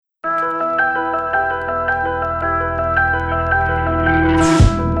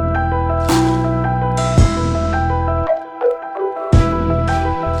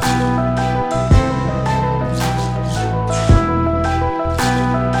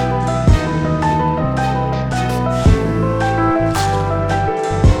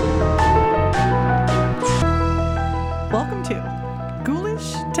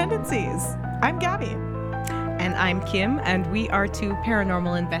Kim, and we are two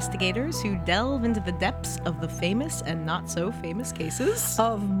paranormal investigators who delve into the depths of the famous and not so famous cases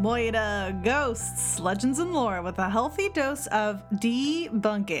of Moira, ghosts, legends, and lore with a healthy dose of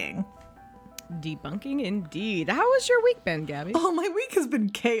debunking. Debunking indeed. How has your week been, Gabby? Oh, my week has been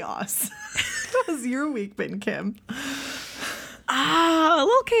chaos. How has your week been, Kim? A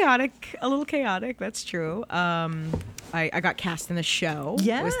little chaotic. That's true. I got cast in a show.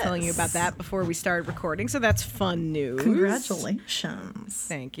 Yes. I was telling you about that before we started recording, so that's fun news. Congratulations.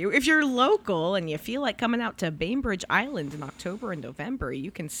 Thank you. If you're local and you feel like coming out to Bainbridge Island in October and November,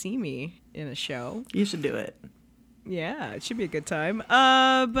 you can see me in a show. You should do it. Yeah, it should be a good time.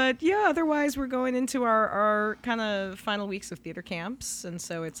 But yeah, otherwise we're going into our kind of final weeks of theater camps, and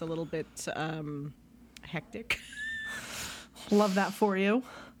so it's a little bit hectic. Love that for you.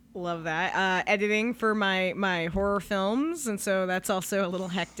 Love that. Editing for my horror films, and so that's also a little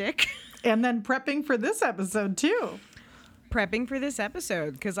hectic. And then prepping for this episode, too. Prepping for this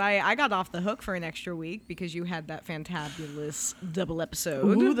episode, because I got off the hook for an extra week because you had that fantabulous double episode.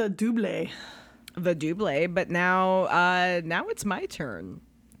 Ooh, the double. The double, but now it's my turn.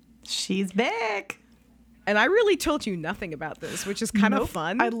 She's back. And I really told you nothing about this, which is kind of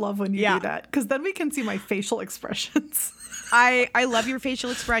fun. I love when you do that, because then we can see my facial expressions. I love your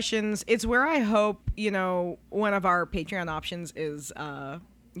facial expressions. It's where I hope, one of our Patreon options is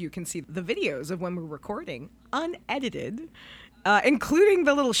you can see the videos of when we're recording, unedited, including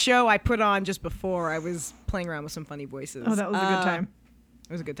the little show I put on just before. I was playing around with some funny voices. Oh, that was a good time.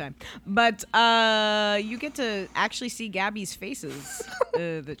 It was a good time. But you get to actually see Gabby's faces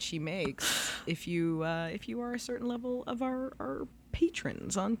that she makes if you are a certain level of our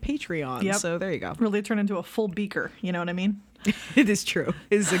patrons on Patreon. Yep. So there you go. Really turn into a full beaker. You know what I mean? It is true.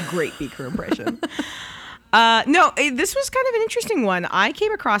 It is a great beaker impression. This was kind of an interesting one. I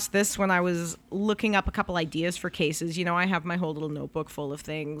came across this when I was looking up a couple ideas for cases. I have my whole little notebook full of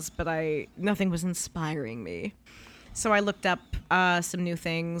things, but nothing was inspiring me. So I looked up some new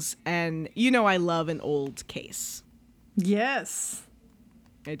things, and I love an old case. Yes.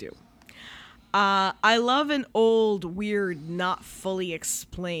 I do. I love an old, weird, not fully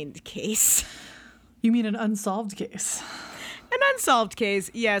explained case. You mean an unsolved case? An unsolved case,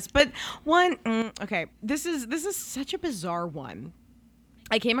 yes. But one, okay, this is such a bizarre one.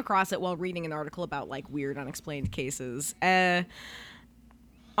 I came across it while reading an article about, weird, unexplained cases. On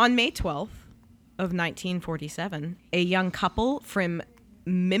May 12th, of 1947, a young couple from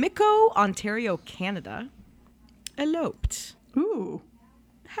Mimico, Ontario, Canada, eloped. Ooh.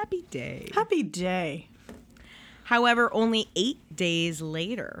 Happy day. Happy day. However, only 8 days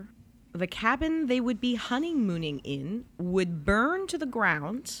later, the cabin they would be honeymooning in would burn to the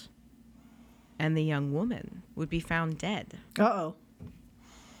ground, and the young woman would be found dead. Uh-oh.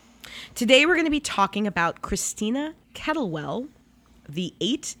 Today, we're going to be talking about Christina Kettlewell, the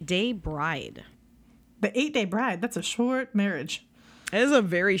 8-day bride. The 8-day bride, that's a short marriage. It is a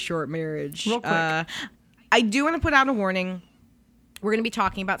very short marriage. Real quick. I do want to put out a warning. We're going to be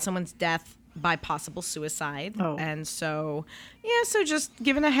talking about someone's death by possible suicide. Oh. And so just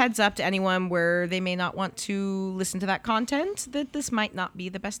giving a heads up to anyone where they may not want to listen to that content, that this might not be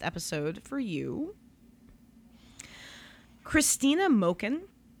the best episode for you. Christina Moken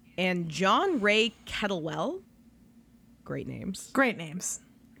and John Ray Kettlewell. Great names. Great names.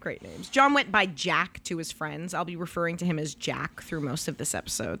 Great names. John went by Jack to his friends. I'll be referring to him as Jack through most of this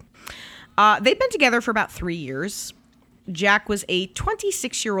episode. They've been together for about 3 years. Jack was a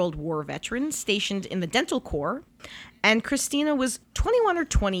 26-year-old war veteran stationed in the Dental Corps, and Christina was 21 or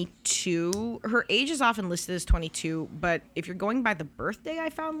 22. Her age is often listed as 22, but if you're going by the birthday I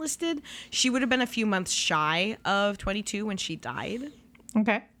found listed, she would have been a few months shy of 22 when she died.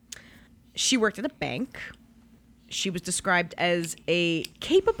 Okay. She worked at a bank. She was described as a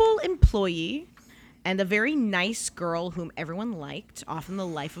capable employee and a very nice girl whom everyone liked, often the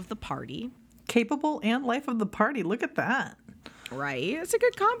life of the party. Capable and life of the party. Look at that. Right? It's a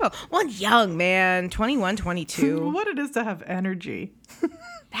good combo. Well, young, man. 21, 22. What it is to have energy.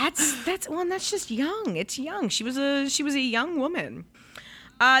 That's just young. It's young. She was a young woman.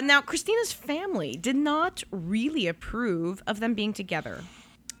 Now, Christina's family did not really approve of them being together.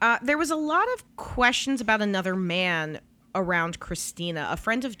 There was a lot of questions about another man around Christina, a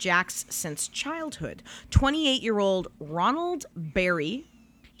friend of Jack's since childhood, 28-year-old Ronald Barrie.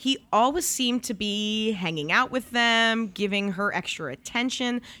 He always seemed to be hanging out with them, giving her extra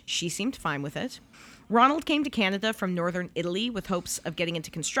attention. She seemed fine with it. Ronald came to Canada from northern Italy with hopes of getting into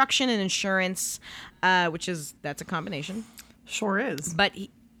construction and insurance, that's a combination. Sure is. But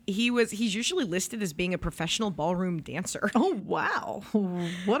He's usually listed as being a professional ballroom dancer. Oh, wow.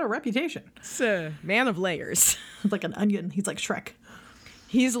 What a reputation. It's a man of layers. Like an onion. He's like Shrek.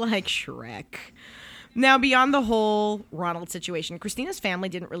 He's like Shrek. Now, beyond the whole Ronald situation, Christina's family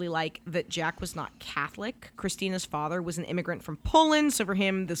didn't really like that Jack was not Catholic. Christina's father was an immigrant from Poland, so for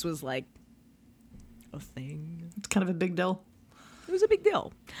him, this was like a thing. It's kind of a big deal. It was a big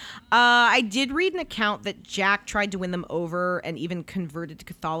deal. I did read an account that Jack tried to win them over and even converted to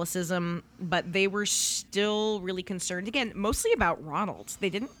Catholicism, but they were still really concerned, again, mostly about Ronald. They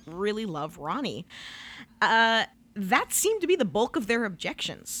didn't really love Ronnie. That seemed to be the bulk of their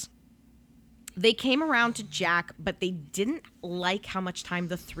objections. They came around to Jack, but they didn't like how much time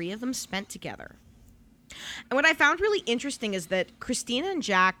the three of them spent together. And what I found really interesting is that Christina and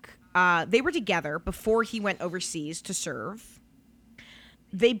Jack, they were together before he went overseas to serve.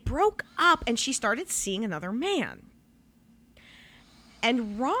 They broke up and she started seeing another man.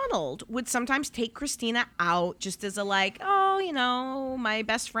 And Ronald would sometimes take Christina out just as a like, oh, you know, my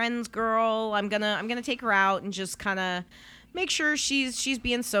best friend's girl. I'm gonna take her out and just kind of make sure she's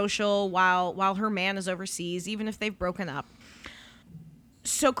being social while her man is overseas, even if they've broken up.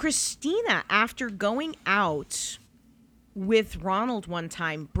 So Christina, after going out with Ronald one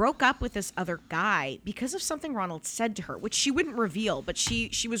time, broke up with this other guy because of something Ronald said to her, which she wouldn't reveal, but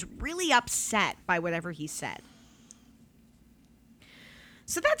she was really upset by whatever he said.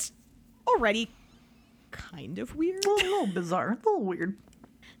 So that's already kind of weird. A little bizarre. A little weird.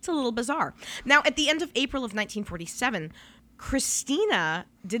 It's a little bizarre. Now, at the end of April of 1947, Christina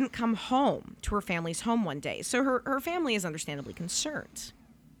didn't come home to her family's home one day, so her family is understandably concerned.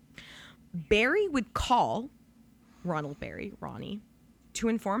 Barrie would call Ronald Barrie, Ronnie, to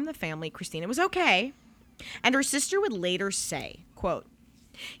inform the family Christina was okay, and her sister would later say, quote,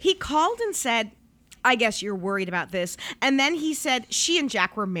 "He called and said, 'I guess you're worried about this,' and then he said she and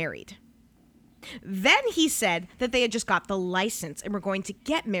Jack were married. Then he said that they had just got the license and were going to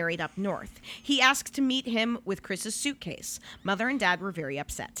get married up north. He asked to meet him with Chris's suitcase. Mother and Dad were very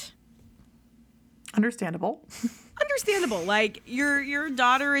upset." Understandable. Understandable. Like, your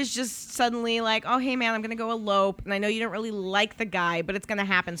daughter is just suddenly like, oh, hey, man, I'm going to go elope. And I know you don't really like the guy, but it's going to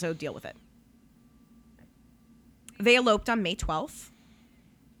happen, so deal with it. They eloped on May 12th.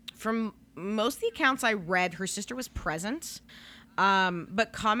 From most of the accounts I read, her sister was present,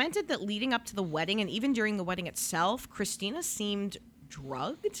 but commented that leading up to the wedding and even during the wedding itself, Christina seemed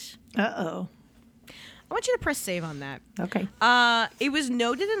drugged. Uh-oh. I want you to press save on that. Okay. It was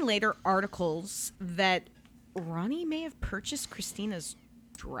noted in later articles that Ronnie may have purchased Christina's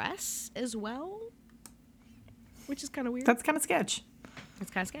dress as well, which is kind of weird. That's kind of sketch.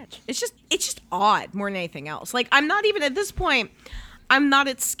 It's kind of sketch. It's just odd more than anything else. Like, I'm not even at this point, I'm not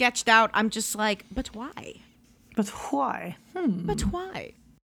at sketched out. I'm just like, but why? But why? But why?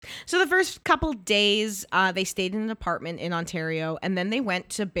 So the first couple days, they stayed in an apartment in Ontario, and then they went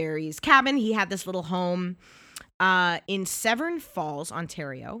to Barrie's cabin. He had this little home in Severn Falls,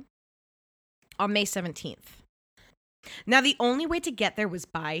 Ontario, on May 17th. Now, the only way to get there was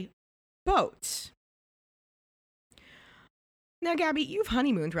by boat. Now, Gabby, you've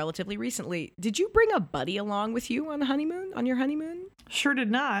honeymooned relatively recently. Did you bring a buddy along with you on your honeymoon? Sure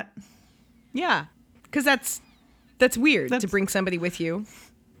did not. Yeah, because that's weird to bring somebody with you.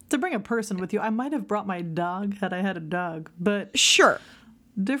 To bring a person with you, I might have brought my dog had I had a dog, but sure,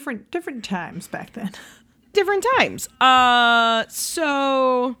 different times back then. Different times.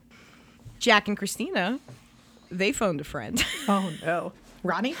 So Jack and Christina, they phoned a friend. Oh no,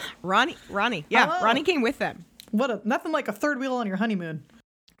 Ronnie. Yeah, oh. Ronnie came with them. Nothing like a third wheel on your honeymoon.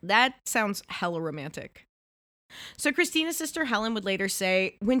 That sounds hella romantic. So Christina's sister Helen would later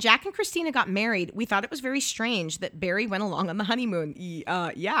say, when Jack and Christina got married, we thought it was very strange that Barrie went along on the honeymoon.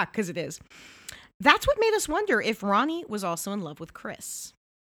 Yeah, because it is. That's what made us wonder if Ronnie was also in love with Chris.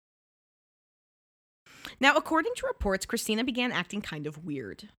 Now, according to reports, Christina began acting kind of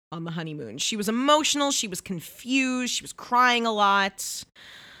weird on the honeymoon. She was emotional, she was confused, she was crying a lot.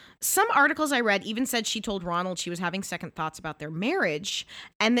 Some articles I read even said she told Ronald she was having second thoughts about their marriage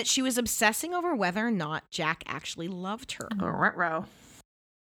and that she was obsessing over whether or not Jack actually loved her. Ruh-roh.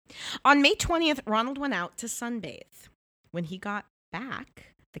 On May 20th, Ronald went out to sunbathe. When he got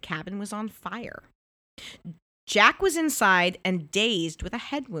back, the cabin was on fire. Jack was inside and dazed with a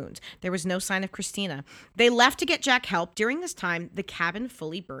head wound. There was no sign of Christina. They left to get Jack help. During this time, the cabin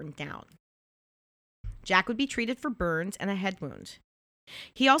fully burned down. Jack would be treated for burns and a head wound.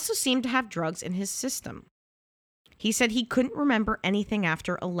 He also seemed to have drugs in his system. He said he couldn't remember anything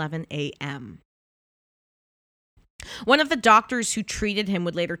after 11 a.m. One of the doctors who treated him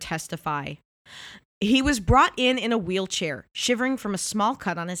would later testify. He was brought in a wheelchair, shivering from a small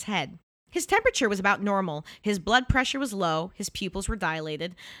cut on his head. His temperature was about normal. His blood pressure was low. His pupils were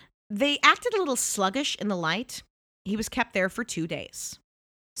dilated. They acted a little sluggish in the light. He was kept there for 2 days.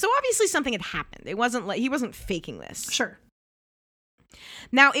 So obviously something had happened. It wasn't like he wasn't faking this. Sure.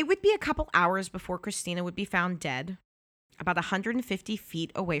 Now, it would be a couple hours before Christina would be found dead, about 150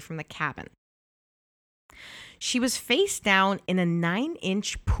 feet away from the cabin. She was face down in a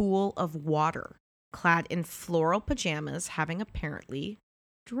 9-inch pool of water, clad in floral pajamas, having apparently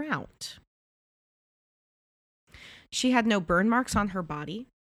drowned. She had no burn marks on her body,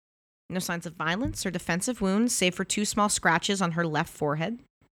 no signs of violence or defensive wounds, save for 2 small scratches on her left forehead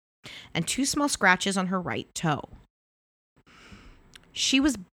and 2 small scratches on her right toe. She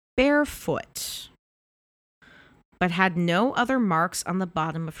was barefoot, but had no other marks on the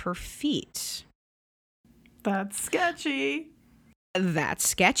bottom of her feet. That's sketchy. That's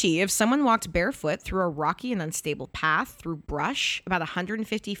sketchy. If someone walked barefoot through a rocky and unstable path through brush about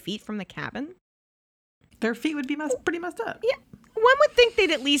 150 feet from the cabin, their feet would be pretty messed up. Yeah. One would think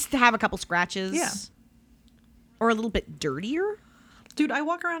they'd at least have a couple scratches. Yeah. Or a little bit dirtier. Dude, I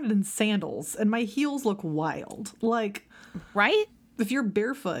walk around in sandals and my heels look wild. Like, right? If you're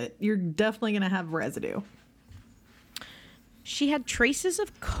barefoot, you're definitely going to have residue. She had traces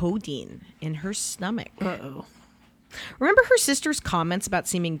of codeine in her stomach. Uh-oh. Remember her sister's comments about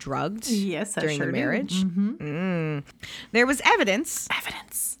seeming drugged? Yes, I during sure the marriage? Mm-hmm. There was evidence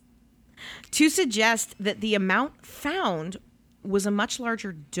Evidence. to suggest that the amount found was a much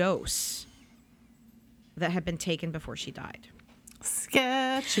larger dose that had been taken before she died.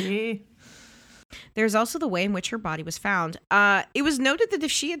 Sketchy. There's also the way in which her body was found. It was noted that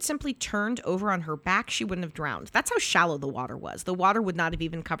if she had simply turned over on her back, she wouldn't have drowned. That's how shallow the water was. The water would not have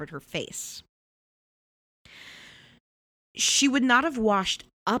even covered her face. She would not have washed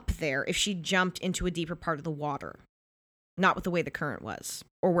up there if she jumped into a deeper part of the water. Not with the way the current was,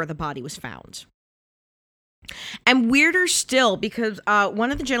 or where the body was found. And weirder still, because one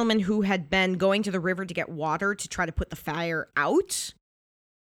of the gentlemen who had been going to the river to get water to try to put the fire out,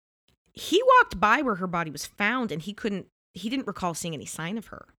 he walked by where her body was found and he didn't recall seeing any sign of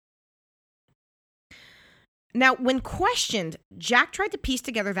her. Now, when questioned, Jack tried to piece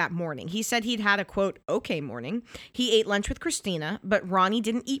together that morning. He said he'd had a, quote, okay morning. He ate lunch with Christina, but Ronnie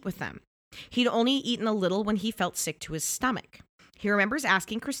didn't eat with them. He'd only eaten a little when he felt sick to his stomach. He remembers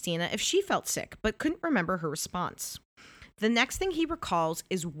asking Christina if she felt sick, but couldn't remember her response. The next thing he recalls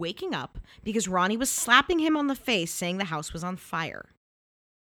is waking up because Ronnie was slapping him on the face, saying the house was on fire.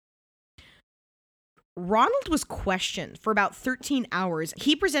 Ronald was questioned for about 13 hours.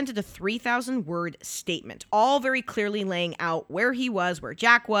 He presented a 3,000-word statement, all very clearly laying out where he was, where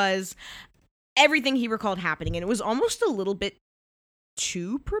Jack was, everything he recalled happening. And it was almost a little bit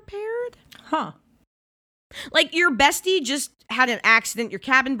too prepared. Huh. Like your bestie just had an accident, your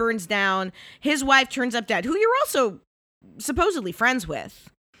cabin burns down, his wife turns up dead, who you're also supposedly friends with.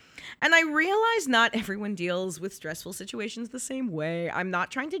 And I realize not everyone deals with stressful situations the same way. I'm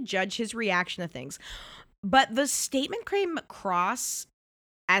not trying to judge his reaction to things. But the statement came across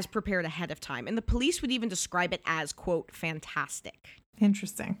as prepared ahead of time. And the police would even describe it as, quote, fantastic.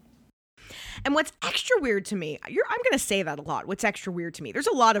 Interesting. And what's extra weird to me, I'm going to say that a lot. What's extra weird to me, there's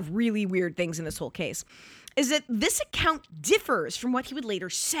a lot of really weird things in this whole case, is that this account differs from what he would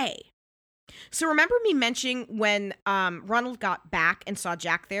later say. So remember me mentioning when Ronald got back and saw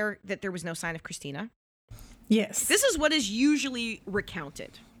Jack there that there was no sign of Christina? Yes. This is what is usually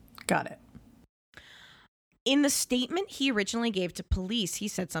recounted. Got it. In the statement he originally gave to police, he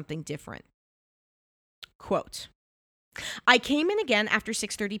said something different. Quote, I came in again after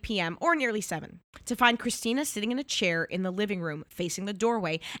 6:30 p.m. or nearly 7 to find Christina sitting in a chair in the living room facing the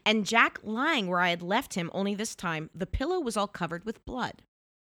doorway and Jack lying where I had left him, only this time the pillow was all covered with blood.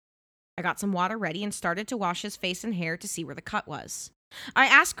 I got some water ready and started to wash his face and hair to see where the cut was. I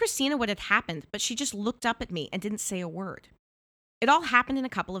asked Christina what had happened, but she just looked up at me and didn't say a word. It all happened in a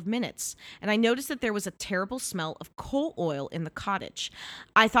couple of minutes, and I noticed that there was a terrible smell of coal oil in the cottage.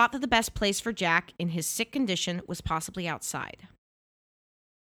 I thought that the best place for Jack in his sick condition was possibly outside.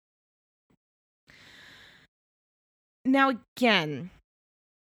 Now again,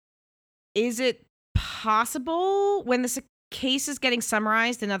 is it possible when this case is getting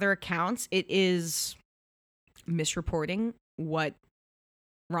summarized in other accounts, it is misreporting what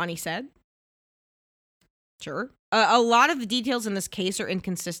Ronnie said? Sure. A lot of the details in this case are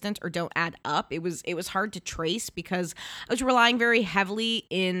inconsistent or don't add up. It was hard to trace because I was relying very heavily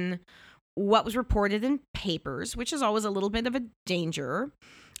in what was reported in papers, which is always a little bit of a danger,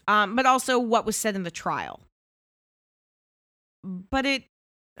 but also what was said in the trial. But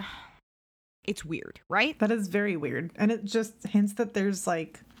It's weird, right? That is very weird. And it just hints that there's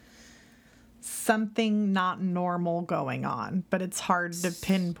like something not normal going on, but it's hard to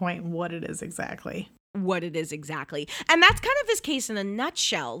pinpoint what it is exactly. And that's kind of his case in a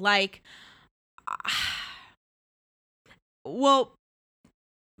nutshell. Like, well,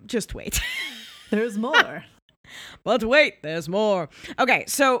 just wait. There's more. But wait, there's more. Okay,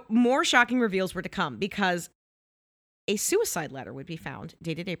 so more shocking reveals were to come because a suicide letter would be found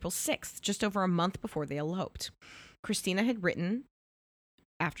dated April 6th, just over a month before they eloped. Christina had written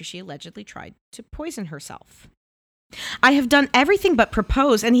after she allegedly tried to poison herself. I have done everything but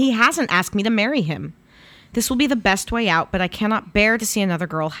propose, and he hasn't asked me to marry him. This will be the best way out, but I cannot bear to see another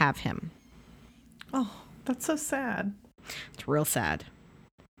girl have him. Oh, that's so sad. It's real sad.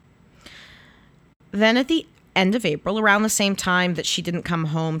 Then at the end of April, around the same time that she didn't come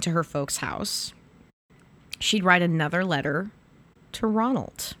home to her folks' house, she'd write another letter to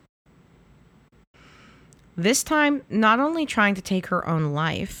Ronald. This time, not only trying to take her own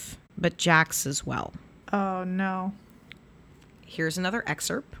life, but Jack's as well. Oh, no. Here's another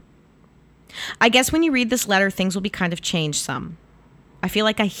excerpt. I guess when you read this letter, things will be kind of changed some. I feel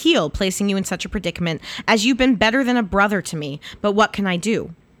like I heal placing you in such a predicament, as you've been better than a brother to me, but what can I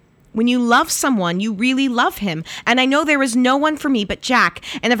do? When you love someone, you really love him, and I know there is no one for me but Jack,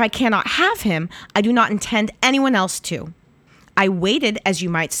 and if I cannot have him, I do not intend anyone else to. I waited, as you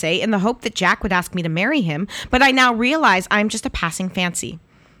might say, in the hope that Jack would ask me to marry him, but I now realize I am just a passing fancy.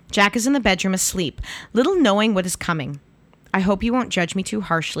 Jack is in the bedroom asleep, little knowing what is coming. I hope you won't judge me too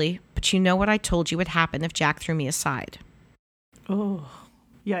harshly, but you know what I told you would happen if Jack threw me aside. Oh,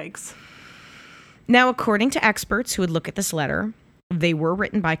 yikes. Now, according to experts who would look at this letter, they were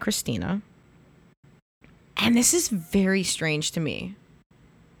written by Christina. And this is very strange to me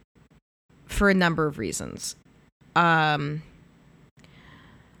for a number of reasons.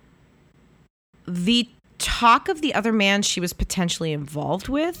 The talk of the other man she was potentially involved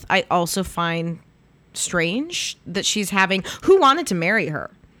with, I also find strange that she's having, who wanted to marry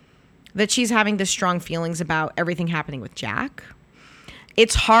her, that she's having this strong feelings about everything happening with Jack.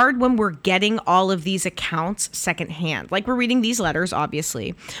 It's hard when we're getting all of these accounts secondhand. Like, we're reading these letters,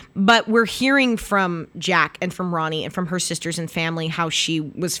 obviously, but we're hearing from Jack and from Ronnie and from her sisters and family how she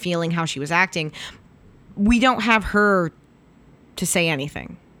was feeling, how she was acting. We don't have her to say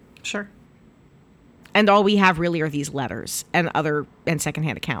anything. Sure. And all we have really are these letters and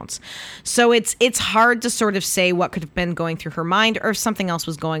secondhand accounts. So it's hard to sort of say what could have been going through her mind or if something else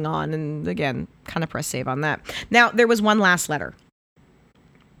was going on. And again, kind of press save on that. Now, there was one last letter.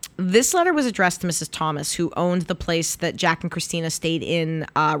 This letter was addressed to Mrs. Thomas, who owned the place that Jack and Christina stayed in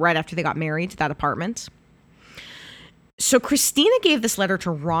right after they got married, that apartment. So Christina gave this letter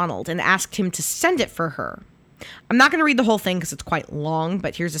to Ronald and asked him to send it for her. I'm not going to read the whole thing because it's quite long,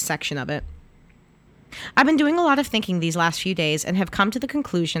 but here's a section of it. I've been doing a lot of thinking these last few days and have come to the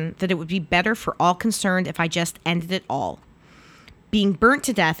conclusion that it would be better for all concerned if I just ended it all. Being burnt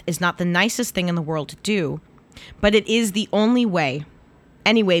to death is not the nicest thing in the world to do, but it is the only way.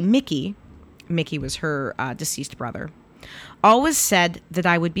 Anyway, Mickey was her deceased brother, always said that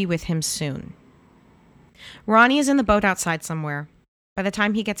I would be with him soon. Ronnie is in the boat outside somewhere. By the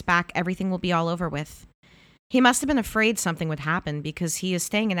time he gets back, everything will be all over with. He must have been afraid something would happen because he is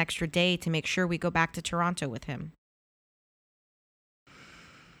staying an extra day to make sure we go back to Toronto with him.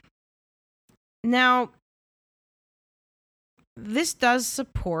 Now, this does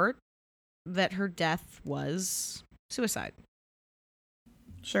support that her death was suicide.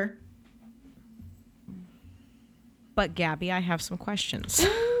 Sure. But Gabby, I have some questions.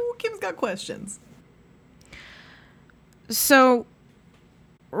 Ooh, Kim's got questions. So,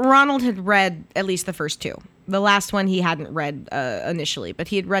 Ronald had read at least the first two. The last one he hadn't read initially, but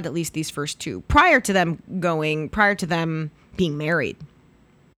he had read at least these first two prior to them being married.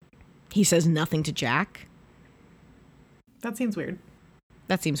 He says nothing to Jack. That seems weird.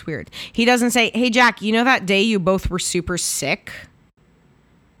 He doesn't say, hey, Jack, you know that day you both were super sick?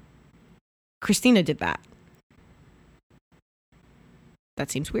 Christina did that. That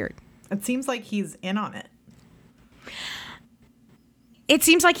seems weird. It seems like he's in on it. It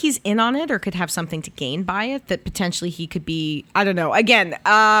seems like he's in on it or could have something to gain by it, that potentially he could be, I don't know. Again,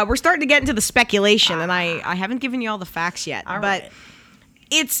 we're starting to get into the speculation, and I haven't given you all the facts yet. All but right.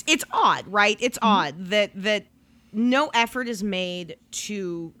 It's odd, right? It's odd that no effort is made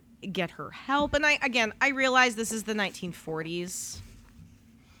to get her help. And I realize this is the 1940s.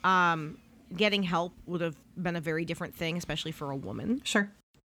 Getting help would have been a very different thing, especially for a woman. Sure.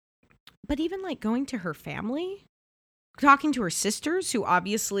 But even like going to her family, talking to her sisters who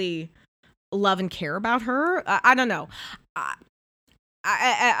obviously love and care about her. I don't know.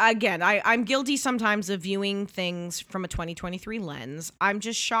 I'm guilty sometimes of viewing things from a 2023 lens. I'm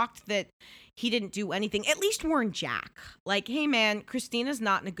just shocked that he didn't do anything. At least warn Jack. Like, hey, man, Christina's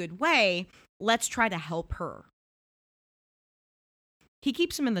not in a good way. Let's try to help her. He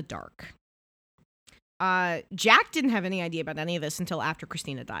keeps him in the dark. Jack didn't have any idea about any of this until after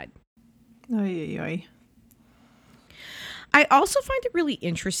Christina died. Oy, oy, oy. I also find it really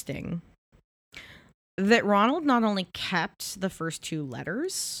interesting that Ronald not only kept the first 2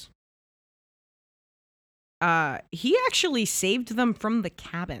 letters, he actually saved them from the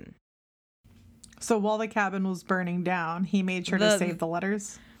cabin. So while the cabin was burning down, he made sure to save the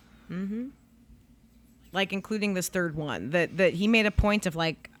letters? Mm-hmm. Like, including this 3rd one, that he made a point of,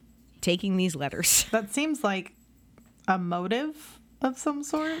 like, taking these letters. That seems like a motive of some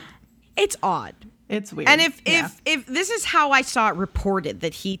sort. It's odd. It's weird. And if this is how I saw it reported,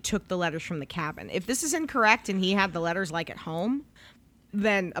 that he took the letters from the cabin, if this is incorrect and he had the letters, like, at home,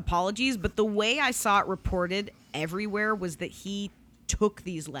 then apologies. But the way I saw it reported everywhere was that he took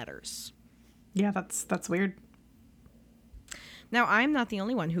these letters. Yeah, that's weird. Now, I'm not the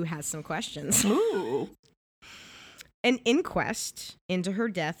only one who has some questions. Ooh. An inquest into her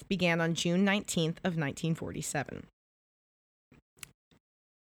death began on June 19th of 1947.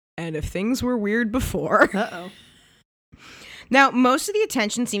 And if things were weird before... Uh-oh. Now, most of the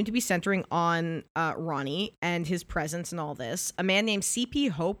attention seemed to be centering on Ronnie and his presence and all this. A man named C.P.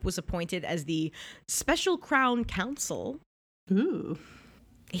 Hope was appointed as the Special Crown Counsel. Ooh.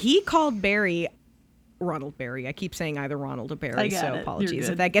 He called Barrie... Ronald Barrie. I keep saying either Ronald or Barrie, so apologies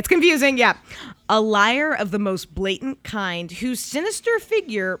if that gets confusing. Yeah. A liar of the most blatant kind whose sinister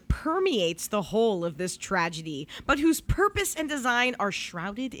figure permeates the whole of this tragedy, but whose purpose and design are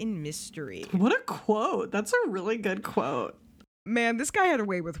shrouded in mystery. What a quote. That's a really good quote. Man, this guy had a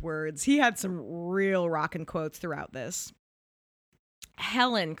way with words. He had some real rockin' quotes throughout this.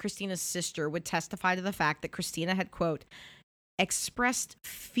 Helen, Christina's sister, would testify to the fact that Christina had, quote, expressed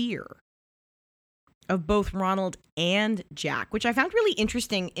fear of both Ronald and Jack, which I found really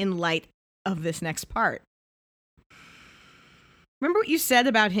interesting in light of this next part. Remember what you said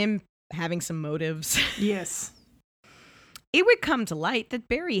about him having some motives? Yes. It would come to light that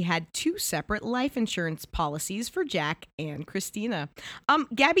Barrie had 2 separate life insurance policies for Jack and Christina.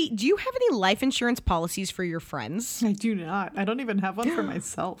 Gabby, do you have any life insurance policies for your friends? I do not. I don't even have one for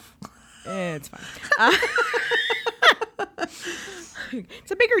myself. It's fine.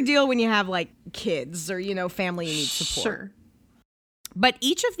 It's a bigger deal when you have, like, kids or, you know, family you need support. Sure. But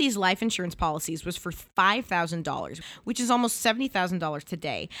each of these life insurance policies was for $5,000, which is almost $70,000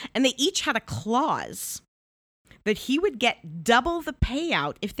 today. And they each had a clause that he would get double the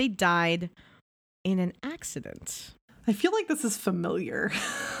payout if they died in an accident. I feel like this is familiar.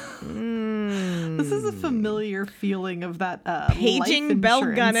 This is a familiar feeling of that paging Bell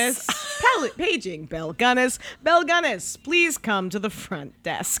Gunnis. Paging Bell Gunnis. Bell Gunnis, please come to the front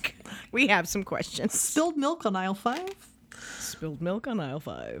desk. We have some questions. Spilled milk on aisle 5? Spilled milk on aisle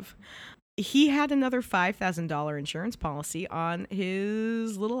 5. He had another $5,000 insurance policy on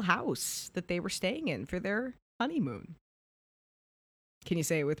his little house that they were staying in for their honeymoon. Can you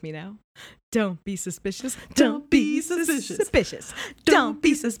say it with me now? Don't be suspicious. Don't be suspicious. Don't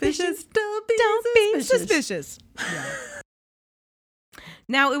be suspicious. Don't be suspicious. Yeah.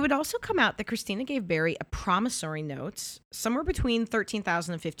 Now, it would also come out that Christina gave Barrie a promissory note, somewhere between $13,000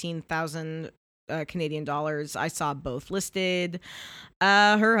 and $15,000 Canadian dollars. I saw both listed.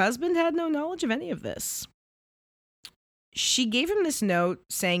 Her husband had no knowledge of any of this. She gave him this note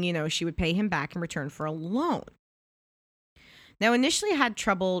saying, you know, she would pay him back in return for a loan. Now, initially I had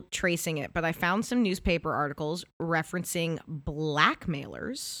trouble tracing it, but I found some newspaper articles referencing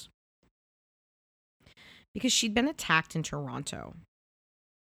blackmailers because she'd been attacked in Toronto.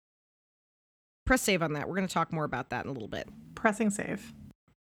 Press save on that. We're going to talk more about that in a little bit. Pressing save.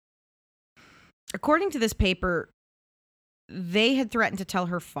 According to this paper, they had threatened to tell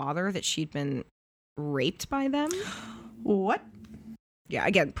her father that she'd been raped by them. What? Yeah,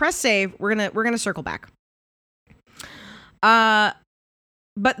 again, press save. We're gonna circle back. But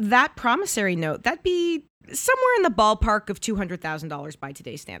that promissory note, that'd be somewhere in the ballpark of $200,000 by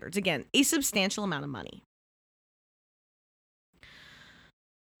today's standards. Again, a substantial amount of money.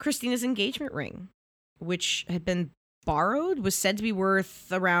 Christina's engagement ring, which had been borrowed, was said to be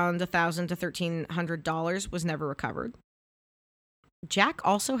worth around $1,000 to $1,300, was never recovered. Jack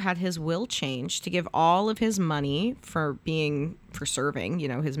also had his will changed to give all of his money for serving, you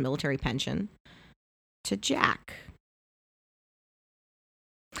know, his military pension to Jack.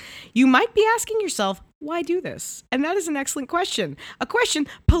 You might be asking yourself, why do this? And that is an excellent question. A question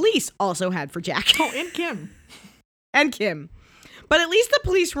police also had for Jack. Oh, and Kim. And Kim. But at least the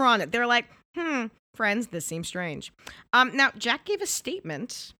police were on it. They're like, friends, this seems strange. Now, Jack gave a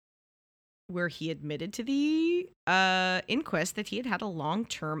statement where he admitted to the inquest that he had had a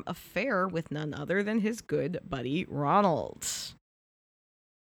long-term affair with none other than his good buddy Ronald.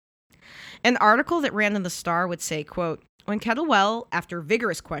 An article that ran in the Star would say, quote, when Kettlewell, after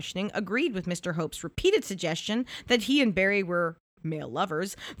vigorous questioning, agreed with Mr. Hope's repeated suggestion that he and Barrie were male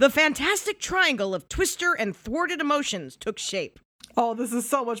lovers, the fantastic triangle of twister and thwarted emotions took shape. Oh, this is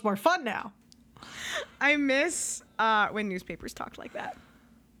so much more fun now. I miss when newspapers talked like that.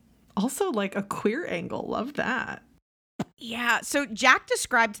 Also, like a queer angle. Love that. Yeah, so Jack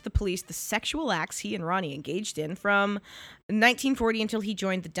described to the police the sexual acts he and Ronnie engaged in from 1940 until he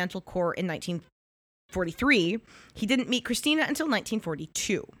joined the Dental Corps in 1943. He didn't meet Christina until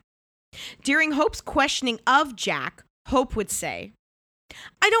 1942. During Hope's questioning of Jack, Hope would say,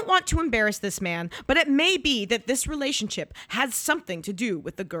 I don't want to embarrass this man, but it may be that this relationship has something to do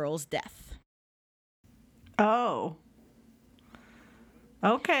with the girl's death. Oh.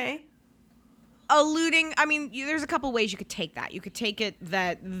 Okay. Alluding, I mean, there's a couple ways you could take that. You could take it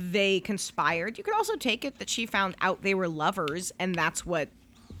that they conspired. You could also take it that she found out they were lovers, and that's what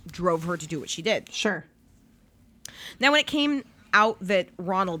drove her to do what she did. Sure. Now, when it came out that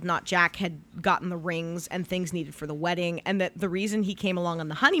Ronald, not Jack, had gotten the rings and things needed for the wedding, and that the reason he came along on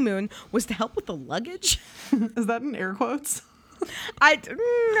the honeymoon was to help with the luggage. Is that in air quotes? I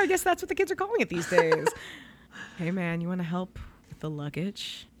guess that's what the kids are calling it these days. Hey, man, you want to help with the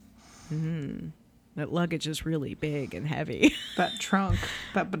luggage? That luggage is really big and heavy. That trunk.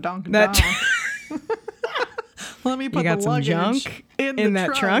 That badonkadonk. Let me put the luggage junk in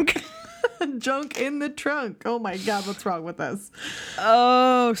that trunk. Junk in the trunk. Oh my God, what's wrong with us?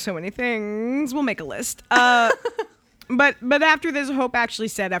 Oh, so many things. We'll make a list. But after this, Hope actually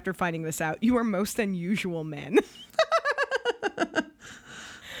said, after finding this out, you are most unusual men.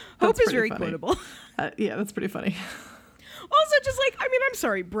 Hope is very funny. quotable. Yeah, that's pretty funny. Also, just like, I mean, I'm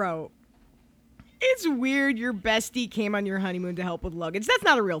sorry, bro. It's weird your bestie came on your honeymoon to help with luggage. That's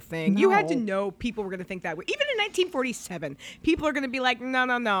not a real thing. You had to know people were going to think that way. Even in 1947, people are going to be like,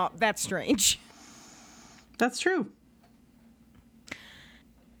 no, that's strange. That's true.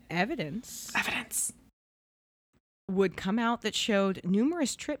 Evidence would come out that showed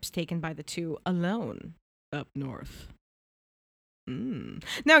numerous trips taken by the two alone up north.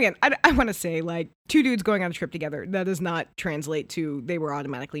 Now, again, I want to say, like, two dudes going on a trip together, that does not translate to they were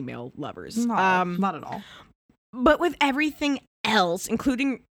automatically male lovers. No, not at all. But with everything else,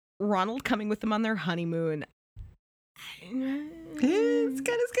 including Ronald coming with them on their honeymoon, it's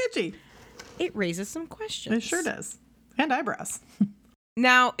kind of sketchy. It raises some questions. It sure does. And eyebrows.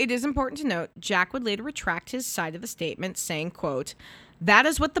 Now, it is important to note, Jack would later retract his side of the statement, saying, quote, that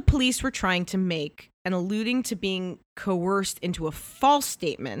is what the police were trying to make, and alluding to being coerced into a false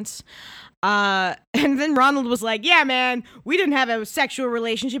statement. And then Ronald was like, yeah, man, we didn't have a sexual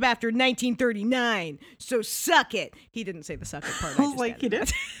relationship after 1939, so suck it. He didn't say the suck it part. I was like, he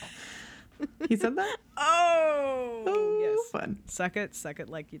did? He said that? Oh, yes. Fun. Suck it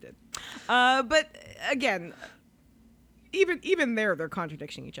like you did. But again, even there, they're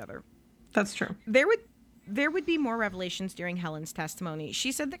contradicting each other. That's true. There would be more revelations during Helen's testimony.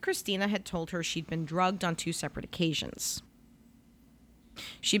 She said that Christina had told her she'd been drugged on 2 separate occasions.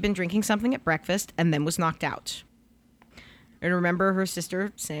 She'd been drinking something at breakfast and then was knocked out. And remember her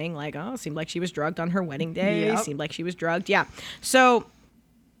sister saying, like, oh, seemed like she was drugged on her wedding day. Yep. Seemed like she was drugged. Yeah. So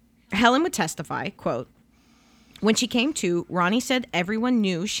Helen would testify, quote, when she came to, Ronnie said everyone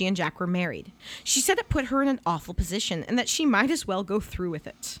knew she and Jack were married. She said it put her in an awful position and that she might as well go through with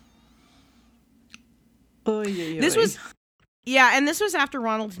it. This was after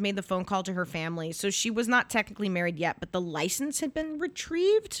Ronald had made the phone call to her family, so she was not technically married yet, but the license had been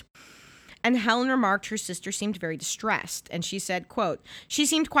retrieved. And Helen remarked her sister seemed very distressed, and she said, quote, she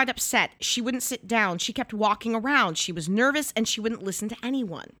seemed quite upset. She wouldn't sit down. She kept walking around. She was nervous, and she wouldn't listen to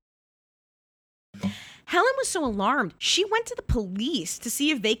anyone. Helen was so alarmed, she went to the police to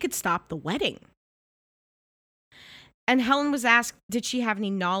see if they could stop the wedding. And Helen was asked, did she have any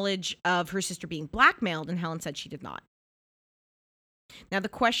knowledge of her sister being blackmailed? And Helen said she did not. Now the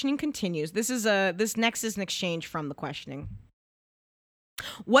questioning continues. This next is an exchange from the questioning.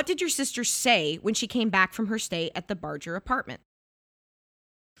 What did your sister say when she came back from her stay at the Barger apartment?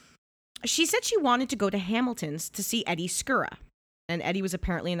 She said she wanted to go to Hamilton's to see Eddie Skura. And Eddie was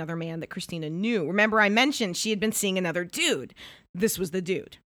apparently another man that Christina knew. Remember, I mentioned she had been seeing another dude. This was the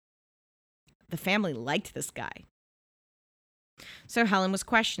dude. The family liked this guy. So Helen was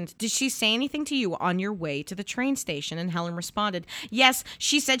questioned, did she say anything to you on your way to the train station? And Helen responded, yes,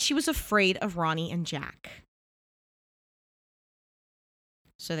 she said she was afraid of Ronnie and Jack.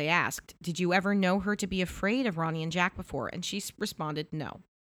 So they asked, did you ever know her to be afraid of Ronnie and Jack before? And she responded, no.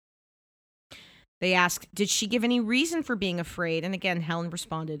 They asked, did she give any reason for being afraid? And again, Helen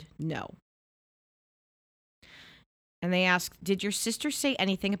responded, no. And they asked, did your sister say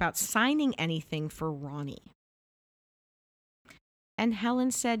anything about signing anything for Ronnie? And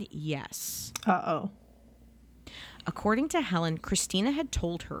Helen said yes. Uh-oh. According to Helen, Christina had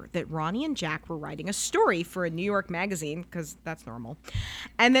told her that Ronnie and Jack were writing a story for a New York magazine, because that's normal,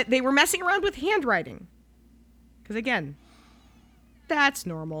 and that they were messing around with handwriting. Because again, that's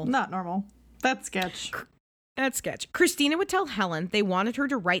normal. Not normal. That's sketch. That's sketch. Christina would tell Helen they wanted her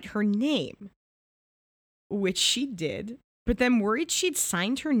to write her name, which she did, but then worried she'd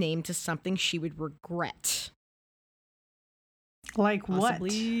signed her name to something she would regret. Like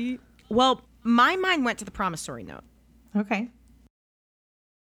Possibly. What? Well, my mind went to the promissory note. Okay.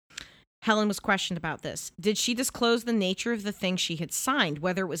 Helen was questioned about this. Did she disclose the nature of the thing she had signed,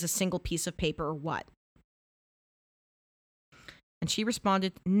 whether it was a single piece of paper or what? And she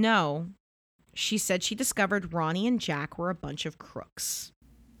responded, no. She said she discovered Ronnie and Jack were a bunch of crooks.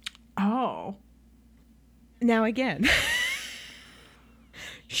 Oh. Now again,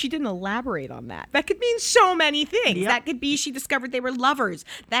 she didn't elaborate on that. That could mean so many things. Yep. That could be she discovered they were lovers.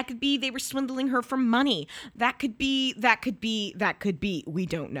 That could be they were swindling her for money. That could be, we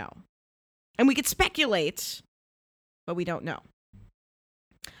don't know. And we could speculate, but we don't know.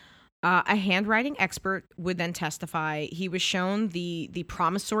 A handwriting expert would then testify. He was shown the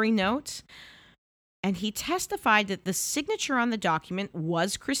promissory note, and he testified that the signature on the document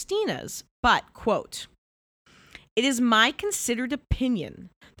was Christina's, but, quote, it is my considered opinion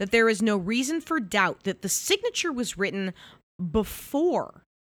that there is no reason for doubt that the signature was written before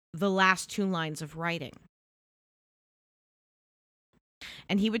the last two lines of writing.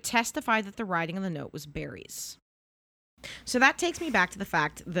 And he would testify that the writing on the note was Barrie's. So that takes me back to the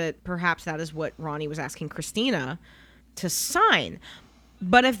fact that perhaps that is what Ronnie was asking Christina to sign.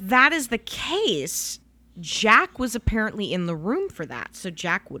 But if that is the case, Jack was apparently in the room for that, so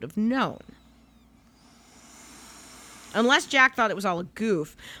Jack would have known. Unless Jack thought it was all a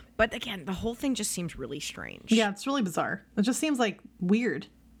goof. But again, the whole thing just seems really strange. Yeah, it's really bizarre. It just seems like weird.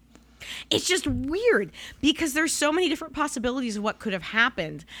 It's just weird because there's so many different possibilities of what could have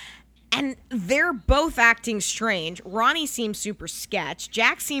happened. And they're both acting strange. Ronnie seems super sketch.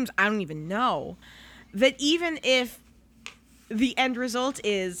 Jack seems, I don't even know. That even if the end result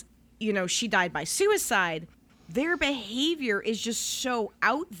is, you know, she died by suicide, their behavior is just so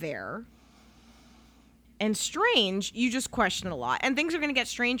out there and strange, you just question a lot. And things are going to get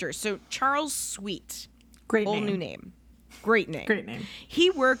stranger. So Charles Sweet. Great whole name. new name. Great name. Great name. He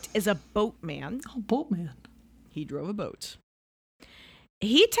worked as a boatman. Oh, boatman. He drove a boat.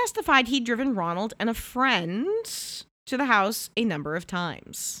 He testified he'd driven Ronald and a friend to the house a number of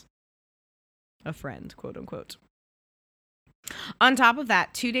times. A friend, quote unquote. On top of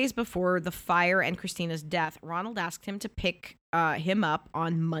that, 2 days before the fire and Christina's death, Ronald asked him to pick him up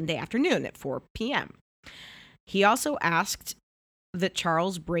on Monday afternoon at 4 p.m. He also asked that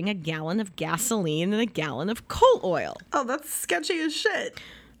Charles bring a gallon of gasoline and a gallon of coal oil. Oh, that's sketchy as shit.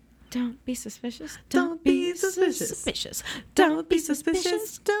 Don't be suspicious. Don't be suspicious. Don't be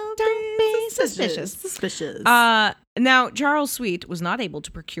suspicious. Don't be suspicious. Suspicious. Now, Charles Sweet was not able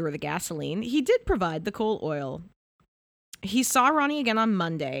to procure the gasoline. He did provide the coal oil. He saw Ronnie again on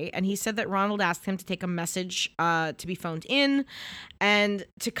Monday, and he said that Ronald asked him to take a message to be phoned in and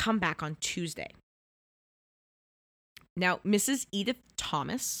to come back on Tuesday. Now, Mrs. Edith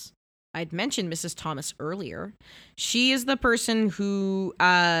Thomas, I'd mentioned Mrs. Thomas earlier. She is the person who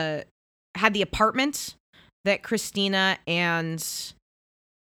had the apartment that Christina and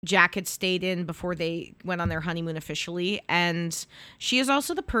Jack had stayed in before they went on their honeymoon officially. And she is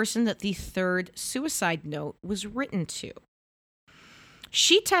also the person that the third suicide note was written to.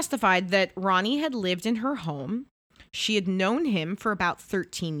 She testified that Ronnie had lived in her home. She had known him for about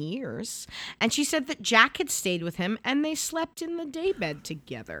 13 years, and she said that Jack had stayed with him, and they slept in the daybed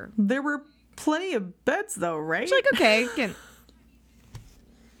together. There were plenty of beds, though, right? It's like, okay, again,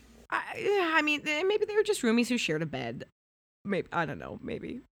 I mean, maybe they were just roomies who shared a bed. Maybe, I don't know,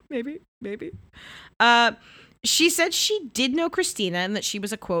 maybe. She said she did know Christina and that she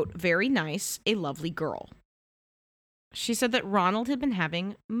was a, quote, very nice, a lovely girl. She said that Ronald had been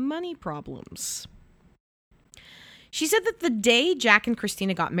having money problems. She said that the day Jack and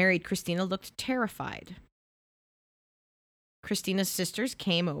Christina got married, Christina looked terrified. Christina's sisters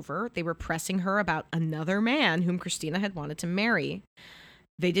came over. They were pressing her about another man whom Christina had wanted to marry.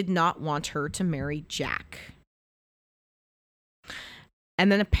 They did not want her to marry Jack.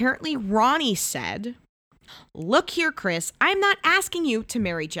 And then apparently Ronnie said, Look here, Chris, I'm not asking you to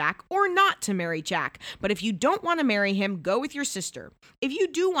marry Jack or not to marry Jack. But if you don't want to marry him, go with your sister. If you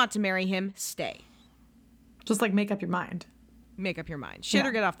do want to marry him, stay. Just like make up your mind. Make up your mind. Shit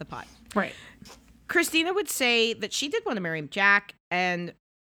or get off the pot. Right. Christina would say that she did want to marry Jack, and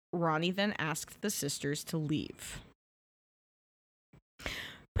Ronnie then asked the sisters to leave.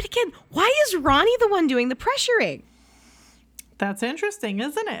 But again, why is Ronnie the one doing the pressuring? That's interesting,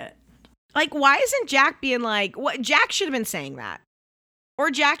 isn't it? Like, why isn't Jack being like, what? Jack should have been saying that. Or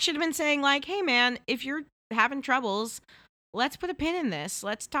Jack should have been saying like, hey man, if you're having troubles, let's put a pin in this.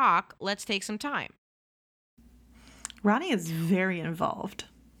 Let's talk. Let's take some time. Ronnie is very involved.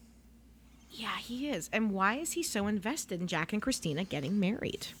 Yeah, he is. And why is he so invested in Jack and Christina getting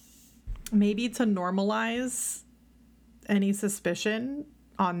married? Maybe to normalize any suspicion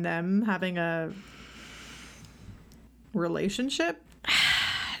on them having a relationship.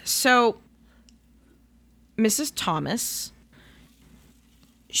 So, Mrs. Thomas,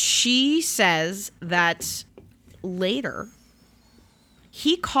 she says that later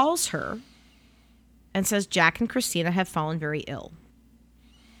he calls her and says Jack and Christina have fallen very ill.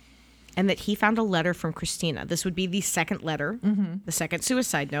 And that he found a letter from Christina. This would be the second letter, the second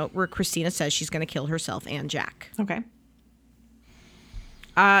suicide note, where Christina says she's going to kill herself and Jack. Okay.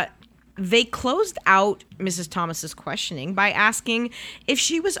 They closed out Mrs. Thomas's questioning by asking if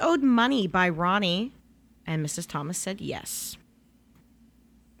she was owed money by Ronnie, and Mrs. Thomas said yes.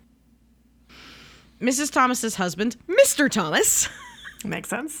 Mrs. Thomas's husband, Mr. Thomas, Makes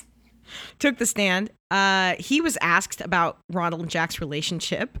sense. took the stand. He was asked about Ronald and Jack's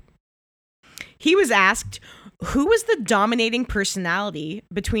relationship. He was asked who was the dominating personality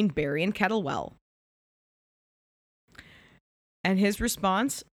between Barrie and Kettlewell. And his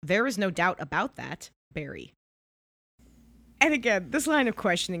response, there is no doubt about that, Barrie. And again, this line of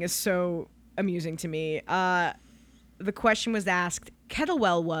questioning is so amusing to me. The question was asked,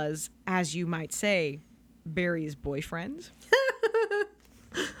 Kettlewell was, as you might say, Barrie's boyfriend.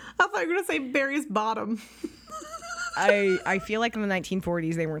 I thought you were going to say Barry's bottom. I feel like in the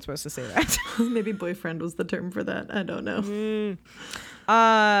 1940s they weren't supposed to say that. Maybe boyfriend was the term for that. I don't know.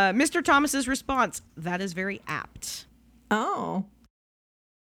 Mr. Thomas's response, that is very apt. Oh.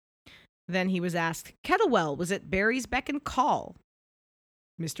 Then he was asked, Kettlewell was at Barrie's beck and call.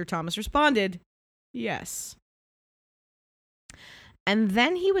 Mr. Thomas responded, yes. And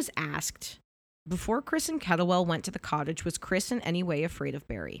then he was asked, before Chris and Kettlewell went to the cottage, was Chris in any way afraid of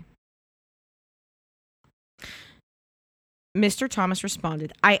Barrie? Mr. Thomas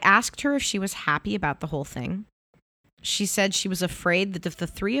responded, I asked her if she was happy about the whole thing. She said she was afraid that if the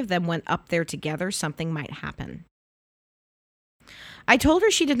three of them went up there together, something might happen. I told her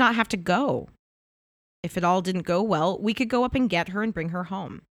she did not have to go. If it all didn't go well, we could go up and get her and bring her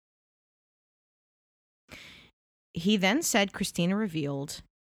home. He then said Christina revealed,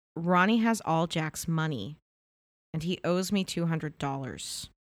 Ronnie has all Jack's money, and he owes me $200.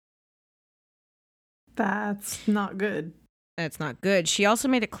 That's not good. That's not good. She also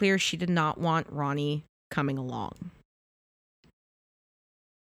made it clear she did not want Ronnie coming along.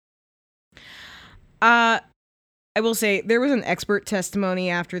 I will say, there was an expert testimony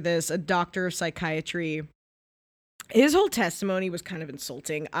after this, a doctor of psychiatry. His whole testimony was kind of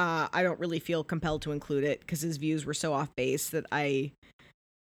insulting. I don't really feel compelled to include it because his views were so off base that I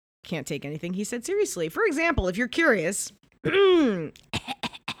can't take anything he said seriously. For example, if you're curious,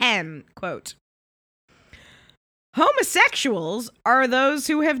 quote, homosexuals are those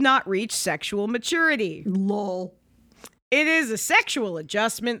who have not reached sexual maturity. Lol. It is a sexual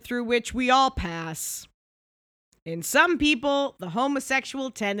adjustment through which we all pass. In some people, the homosexual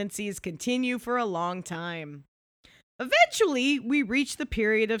tendencies continue for a long time. Eventually, we reach the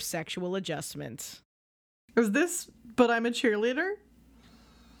period of sexual adjustment. Is this, but I'm a cheerleader?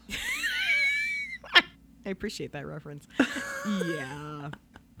 I appreciate that reference. Yeah.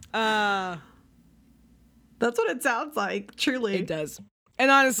 That's what it sounds like, truly. It does. And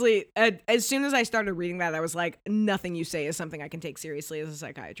honestly, as soon as I started reading that, I was like, nothing you say is something I can take seriously as a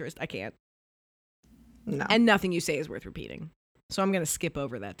psychiatrist. I can't. No. And nothing you say is worth repeating. So I'm going to skip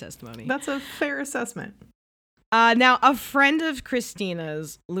over that testimony. That's a fair assessment. Now, a friend of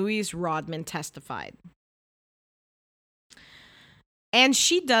Christina's, Louise Rodman, testified. And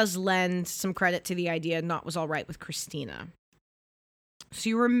she does lend some credit to the idea Naught was all right with Christina. So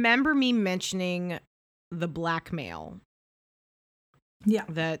you remember me mentioning the blackmail. Yeah.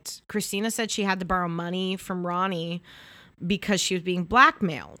 That Christina said she had to borrow money from Ronnie because she was being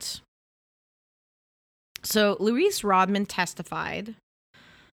blackmailed. So Louise Rodman testified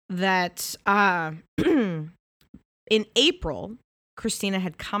that in April, Christina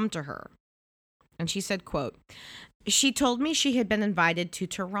had come to her And she said, quote, "She told me she had been invited to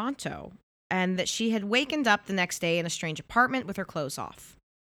Toronto and that she had wakened up the next day in a strange apartment with her clothes off.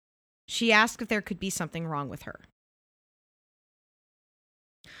 She asked if there could be something wrong with her."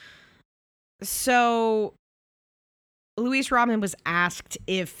 So Louise Rodman was asked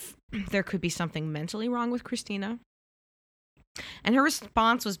if there could be something mentally wrong with Christina. And her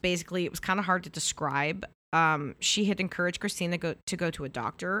response was basically, it was kind of hard to describe. She had encouraged Christina to go to a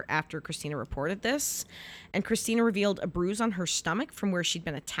doctor after Christina reported this. And Christina revealed a bruise on her stomach from where she'd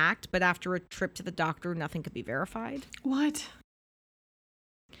been attacked. But after a trip to the doctor, nothing could be verified. What?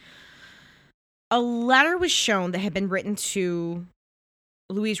 A letter was shown that had been written to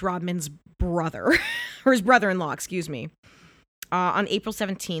Louise Rodman's brother, or his brother-in-law, excuse me, on April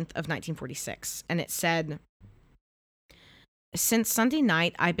 17th of 1946. And it said, "Since Sunday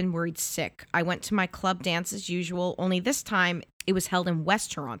night, I've been worried sick. I went to my club dance as usual, only this time it was held in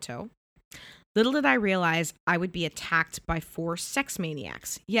West Toronto. Little did I realize I would be attacked by 4 sex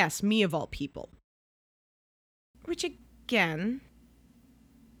maniacs. Yes, me of all people." Which, again,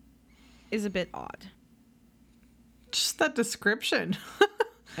 is a bit odd. Just that description.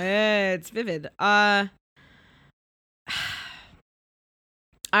 It's vivid. I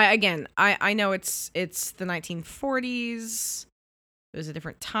know it's the 1940s. It was a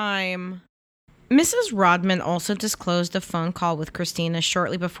different time. Mrs. Rodman also disclosed a phone call with Christina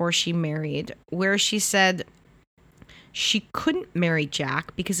shortly before she married, where she said she couldn't marry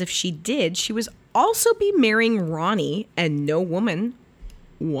Jack because if she did, she was also be marrying Ronnie, and no woman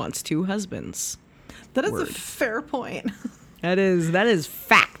wants 2 husbands. That is Word. a fair point. That is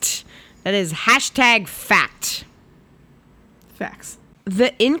fact. That is #fact. Facts.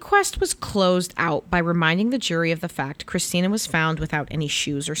 The inquest was closed out by reminding the jury of the fact Christina was found without any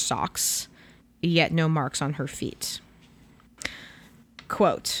shoes or socks, yet no marks on her feet.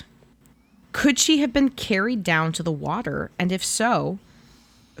 Quote, "Could she have been carried down to the water? And if so,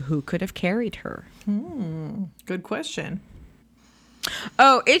 who could have carried her?" Good question.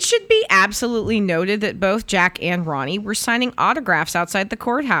 Oh, it should be absolutely noted that both Jack and Ronnie were signing autographs outside the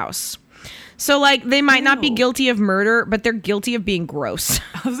courthouse. So, like, they might not be Ew. guilty of murder, but they're guilty of being gross.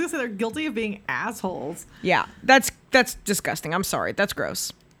 I was going to say they're guilty of being assholes. Yeah, that's disgusting. I'm sorry. That's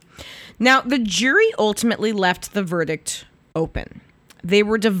gross. Now, the jury ultimately left the verdict open. They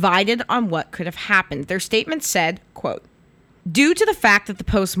were divided on what could have happened. Their statement said, quote, "Due to the fact that the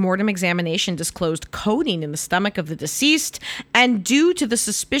post-mortem examination disclosed coating in the stomach of the deceased, and due to the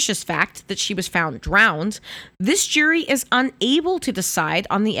suspicious fact that she was found drowned, this jury is unable to decide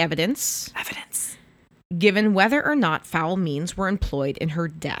on the evidence given whether or not foul means were employed in her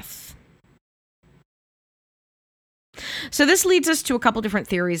death." So this leads us to a couple different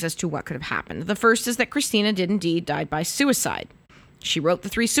theories as to what could have happened. The first is that Christina did indeed die by suicide. She wrote the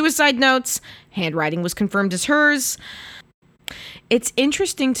 3 suicide notes. Handwriting was confirmed as hers. It's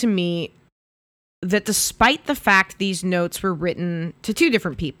interesting to me that despite the fact these notes were written to 2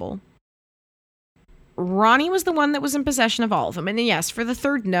 different people, Ronnie was the one that was in possession of all of them. And yes, for the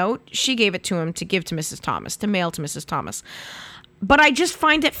 3rd note, she gave it to him to give to Mrs. Thomas, to mail to Mrs. Thomas. But I just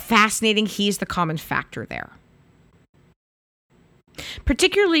find it fascinating he's the common factor there.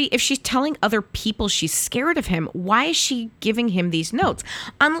 Particularly if she's telling other people she's scared of him, why is she giving him these notes?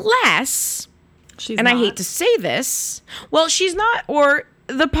 Unless... I hate to say this, well, she's not, or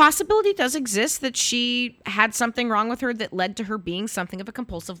the possibility does exist that she had something wrong with her that led to her being something of a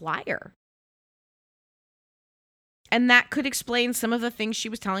compulsive liar. And that could explain some of the things she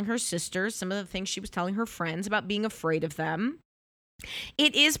was telling her sisters, some of the things she was telling her friends about being afraid of them.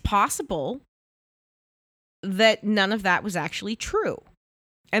 It is possible that none of that was actually true.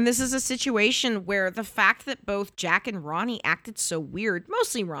 And this is a situation where the fact that both Jack and Ronnie acted so weird,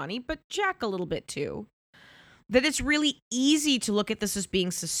 mostly Ronnie, but Jack a little bit too, that it's really easy to look at this as being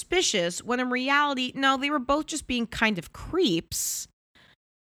suspicious, when in reality, no, they were both just being kind of creeps.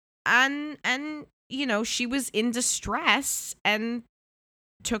 And you know, she was in distress and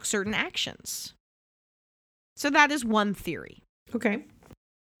took certain actions. So that is one theory. Okay.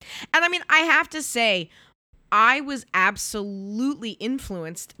 And I mean, I have to say, I was absolutely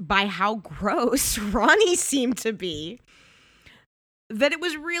influenced by how gross Ronnie seemed to be. That it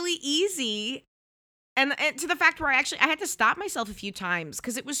was really easy. And to the fact where I had to stop myself a few times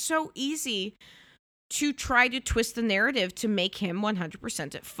because it was so easy to try to twist the narrative to make him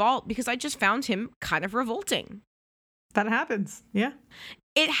 100% at fault, because I just found him kind of revolting. That happens. Yeah.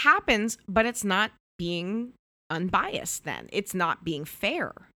 It happens, but it's not being unbiased then. It's not being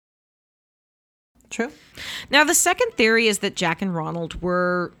fair. True. Now, the second theory is that Jack and Ronald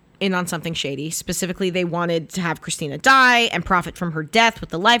were in on something shady. Specifically, they wanted to have Christina die and profit from her death with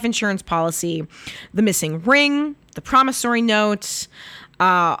the life insurance policy, the missing ring, the promissory notes,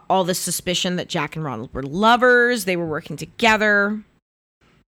 all the suspicion that Jack and Ronald were lovers. They were working together.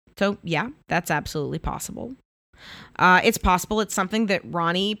 So, yeah, that's absolutely possible. It's possible it's something that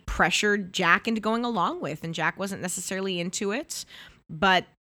Ronnie pressured Jack into going along with, and Jack wasn't necessarily into it. But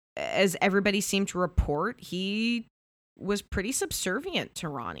as everybody seemed to report, he was pretty subservient to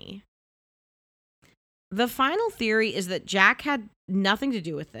Ronnie. The final theory is that Jack had nothing to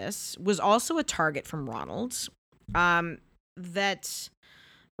do with this, was also a target from Ronald, that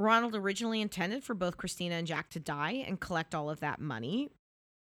Ronald originally intended for both Christina and Jack to die and collect all of that money,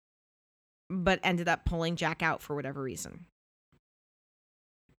 but ended up pulling Jack out for whatever reason.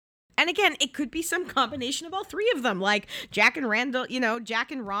 And again, it could be some combination of all three of them. Like Jack and Randall,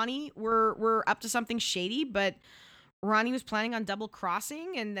 Jack and Ronnie were up to something shady, but Ronnie was planning on double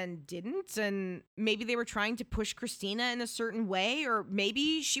crossing and then didn't. And maybe they were trying to push Christina in a certain way, or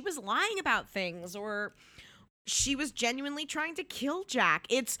maybe she was lying about things, or she was genuinely trying to kill Jack.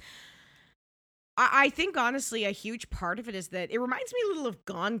 I think, honestly, a huge part of it is that it reminds me a little of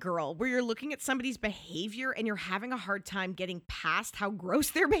Gone Girl, where you're looking at somebody's behavior and you're having a hard time getting past how gross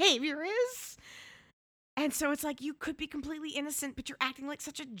their behavior is. And so it's like you could be completely innocent, but you're acting like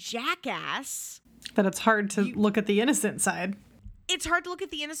such a jackass. That it's hard to look at the innocent side. It's hard to look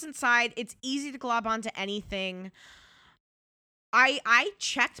at the innocent side. It's easy to glob onto anything. I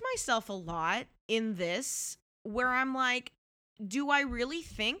checked myself a lot in this, where I'm like, do I really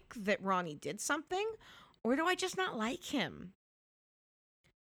think that Ronnie did something, or do I just not like him?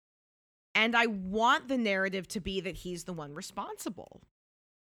 And I want the narrative to be that he's the one responsible.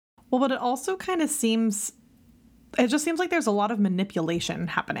 Well, but it also kind of seems like there's a lot of manipulation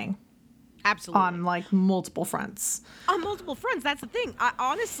happening. Absolutely. On like multiple fronts. On multiple fronts. That's the thing.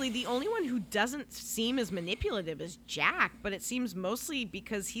 Honestly, the only one who doesn't seem as manipulative is Jack, but it seems mostly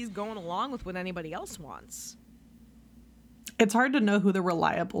because he's going along with what anybody else wants. It's hard to know who the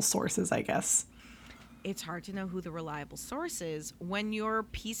reliable source is, I guess. It's hard to know who the reliable source is when you're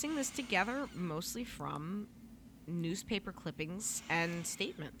piecing this together mostly from newspaper clippings and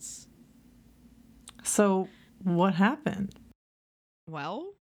statements. So, what happened?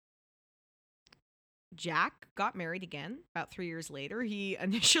 Well, Jack got married again about 3 years later. He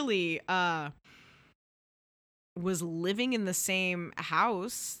initially was living in the same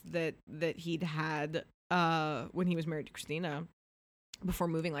house that he'd had when he was married to Christina before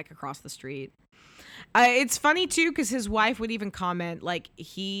moving like across the street. It's funny too, because his wife would even comment like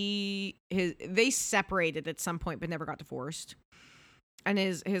they separated at some point but never got divorced. And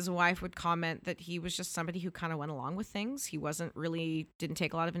his wife would comment that he was just somebody who kind of went along with things. He didn't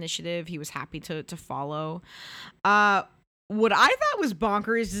take a lot of initiative. He was happy to follow. What I thought was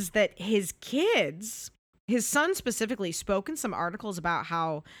bonkers is that his kids, his son specifically, spoke in some articles about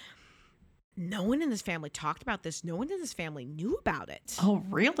how no one in his family talked about this. No one in his family knew about it. Oh,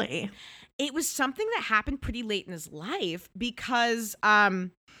 really? It was something that happened pretty late in his life because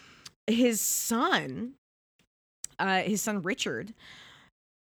his son Richard,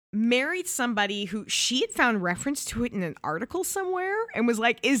 married somebody who she had found reference to it in an article somewhere and was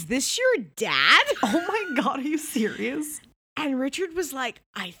like, "Is this your dad?" Oh my God, are you serious? And Richard was like,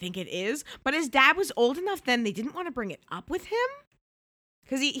 "I think it is." But his dad was old enough then they didn't want to bring it up with him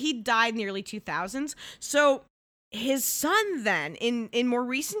because he died in the early 2000s. So his son then, in more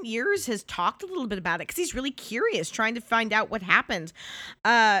recent years, has talked a little bit about it because he's really curious, trying to find out what happened.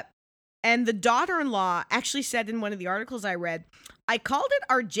 And the daughter-in-law actually said in one of the articles I read, "I called it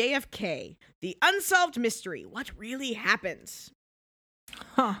our JFK, the unsolved mystery. What really happened?"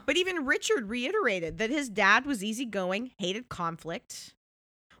 Huh. But even Richard reiterated that his dad was easygoing, hated conflict,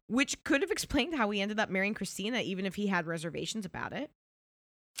 which could have explained how he ended up marrying Christina, even if he had reservations about it.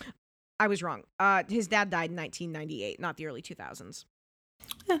 I was wrong. His dad died in 1998, not the early 2000s.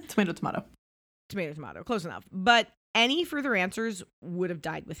 Tomato, tomato. Tomato, tomato. Close enough. But any further answers would have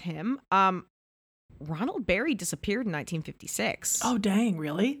died with him. Ronald Barrie disappeared in 1956. Oh, dang,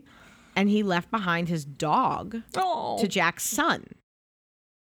 really? And he left behind his dog to Jack's son.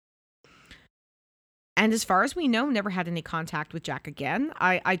 And as far as we know, never had any contact with Jack again.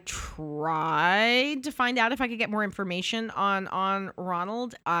 I tried to find out if I could get more information on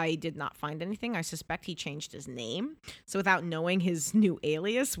Ronald. I did not find anything. I suspect he changed his name. So without knowing his new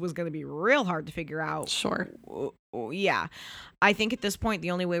alias was going to be real hard to figure out. Sure. Yeah. I think at this point,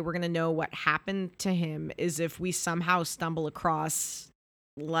 the only way we're going to know what happened to him is if we somehow stumble across,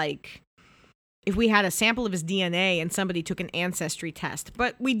 like, if we had a sample of his DNA and somebody took an ancestry test,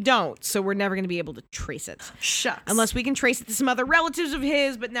 but we don't, so we're never going to be able to trace it. Shucks. Unless we can trace it to some other relatives of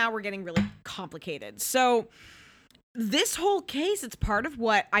his, but now we're getting really complicated. So this whole case, it's part of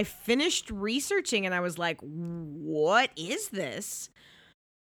what I finished researching, and I was like, what is this?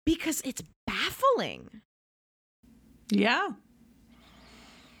 Because it's baffling. Yeah.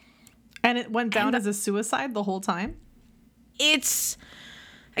 And it went down as a suicide the whole time? It's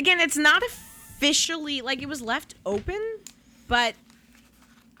not officially, like, it was left open, but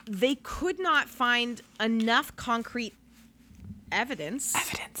they could not find enough concrete evidence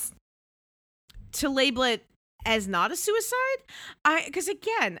to label it as not a suicide. Because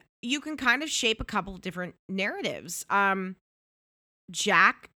again, you can kind of shape a couple of different narratives.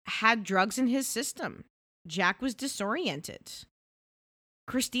 Jack had drugs in his system. Jack was disoriented.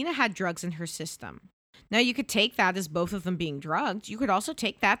 Christina had drugs in her system. Now, you could take that as both of them being drugged. You could also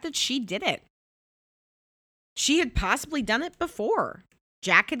take that she did it. She had possibly done it before.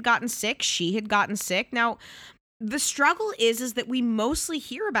 Jack had gotten sick. She had gotten sick. Now, the struggle is that we mostly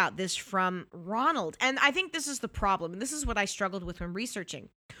hear about this from Ronald. And I think this is the problem. And this is what I struggled with when researching.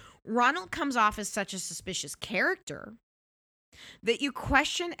 Ronald comes off as such a suspicious character that you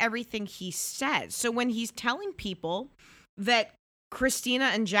question everything he says. So when he's telling people that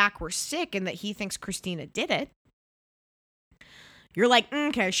Christina and Jack were sick and that he thinks Christina did it, you're like,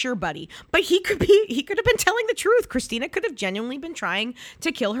 okay, sure, buddy. But he could have been telling the truth. Christina could have genuinely been trying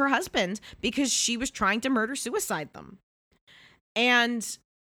to kill her husband because she was trying to murder-suicide them. And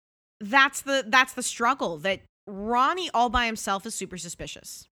that's the struggle, that Ronnie all by himself is super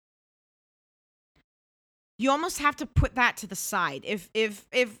suspicious. You almost have to put that to the side. If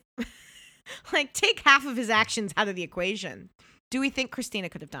like, take half of his actions out of the equation. Do we think Christina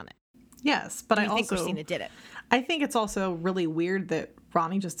could have done it? Yes, but I think Christina did it. I think it's also really weird that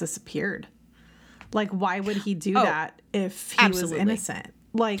Ronnie just disappeared. Like, why would he do that if he was innocent?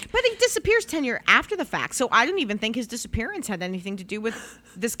 Like, but he disappears 10 years after the fact, so I don't even think his disappearance had anything to do with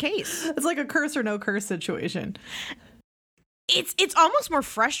this case. It's like a curse or no curse situation. It's almost more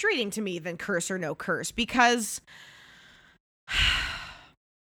frustrating to me than curse or no curse, because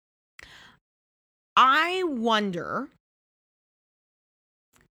I wonder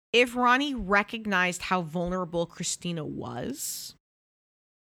if Ronnie recognized how vulnerable Christina was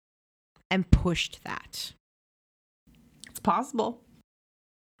and pushed that. It's possible.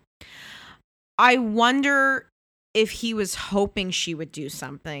 I wonder if he was hoping she would do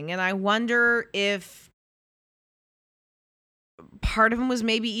something. And I wonder if part of him was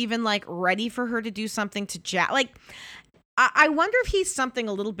maybe even like ready for her to do something to Jack. Like, I wonder if he's something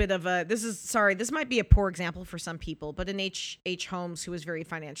a little bit of a, this might be a poor example for some people, but in H. Holmes, who was very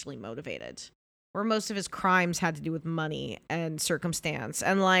financially motivated, where most of his crimes had to do with money and circumstance.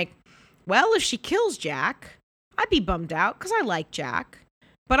 And like, well, if she kills Jack, I'd be bummed out because I like Jack,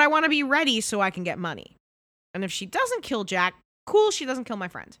 but I want to be ready so I can get money. And if she doesn't kill Jack, cool, she doesn't kill my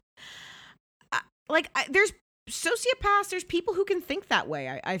friend. There's sociopaths, there's people who can think that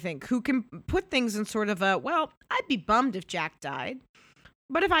way, I think, who can put things in sort of a, well, I'd be bummed if Jack died,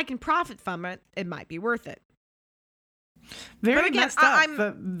 but if I can profit from it, it might be worth it. Very messed up,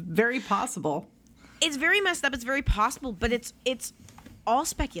 but very possible. It's very messed up, it's very possible, but it's all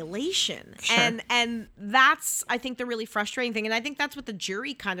speculation. Sure. And that's, I think, the really frustrating thing. And I think that's what the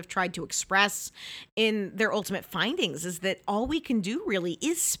jury kind of tried to express in their ultimate findings, is that all we can do really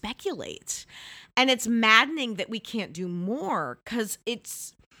is speculate. And it's maddening that we can't do more, because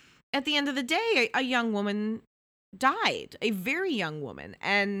it's, at the end of the day, a young woman died, a very young woman.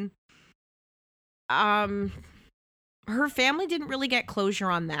 And her family didn't really get closure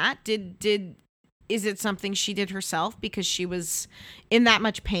on that. Is it something she did herself because she was in that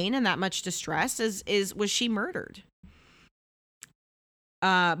much pain and that much distress? Was she murdered?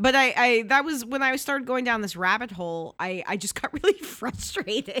 But I that was when I started going down this rabbit hole, I just got really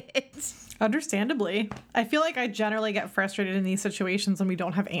frustrated. Understandably. I feel like I generally get frustrated in these situations when we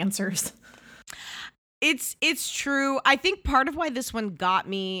don't have answers. It's true. I think part of why this one got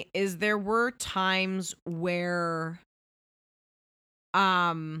me is there were times where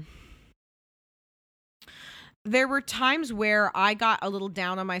I got a little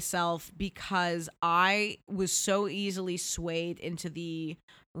down on myself because I was so easily swayed into the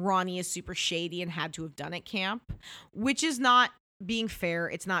Ronnie is super shady and had to have done it camp, which is not being fair.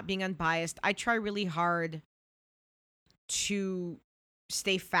 It's not being unbiased. I try really hard to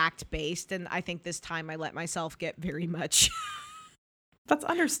stay fact-based, and I think this time I let myself get very much. That's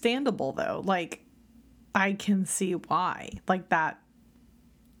understandable, though. Like, I can see why. Like, that,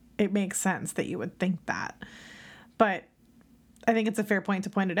 it makes sense that you would think that. But I think it's a fair point to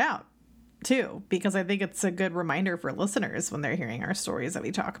point it out. too, because I think it's a good reminder for listeners when they're hearing our stories that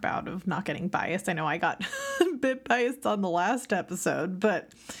we talk about of not getting biased. I know I got a bit biased on the last episode,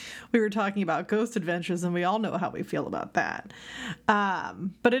 but we were talking about ghost adventures and we all know how we feel about that.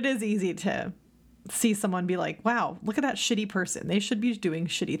 But it is easy to see someone be like, wow, look at that shitty person. They should be doing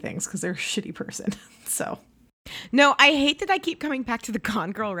shitty things because they're a shitty person. So... No, I hate that I keep coming back to the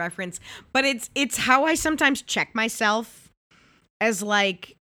Gone Girl reference, but it's how I sometimes check myself as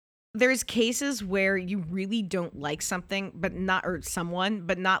like, there's cases where you really don't like something, but not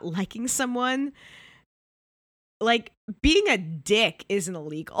liking someone. Like, being a dick isn't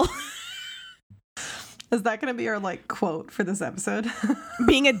illegal. Is that going to be our like quote for this episode?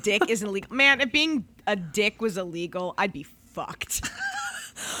 Being a dick isn't illegal. Man, if being a dick was illegal, I'd be fucked.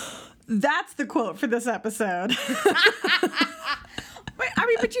 That's the quote for this episode.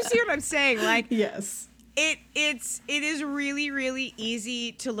 But you see what I'm saying? Like, yes. It is really, really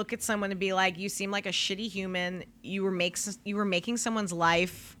easy to look at someone and be like, you seem like a shitty human. You were making someone's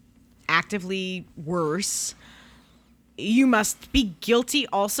life actively worse. You must be guilty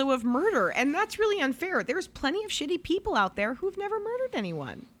also of murder. And that's really unfair. There's plenty of shitty people out there who've never murdered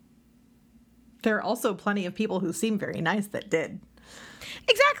anyone. There are also plenty of people who seem very nice that did.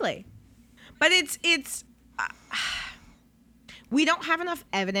 Exactly. But it's we don't have enough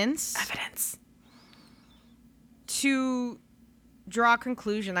evidence to draw a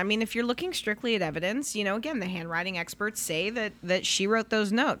conclusion. I mean, if you're looking strictly at evidence, again, the handwriting experts say that she wrote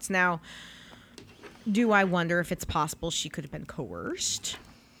those notes. Now, do I wonder if it's possible she could have been coerced?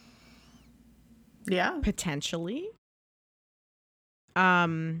 Yeah. Potentially.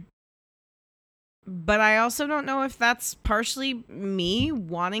 But I also don't know if that's partially me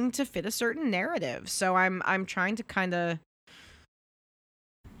wanting to fit a certain narrative. So I'm trying to kind of,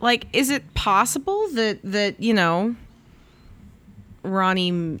 like, is it possible that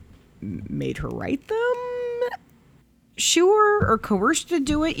Ronnie made her write them? Sure. Or coerced her to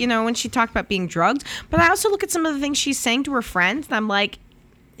do it, when she talked about being drugged. But I also look at some of the things she's saying to her friends, and I'm like,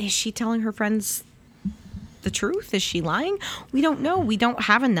 is she telling her friends the truth? Is she lying? We don't know. We don't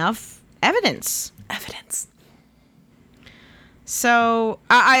have enough evidence. So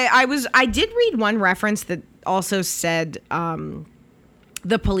I did read one reference that also said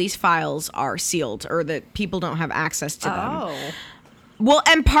the police files are sealed, or that people don't have access to them. Oh. Well,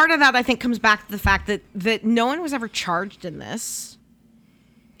 and part of that I think comes back to the fact that no one was ever charged in this.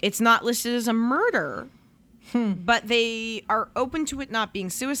 It's not listed as a murder, but they are open to it not being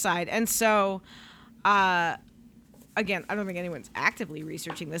suicide. And so again, I don't think anyone's actively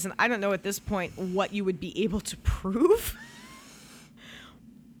researching this, and I don't know at this point what you would be able to prove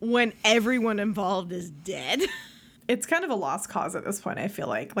when everyone involved is dead. It's kind of a lost cause at this point, I feel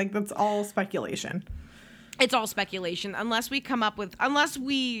like. Like, that's all speculation. It's all speculation unless you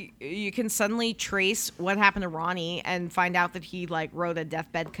can suddenly trace what happened to Ronnie and find out that he like wrote a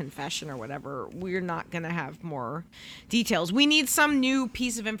deathbed confession or whatever. We're not going to have more details. We need some new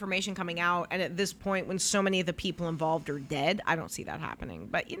piece of information coming out. And at this point, when so many of the people involved are dead, I don't see that happening,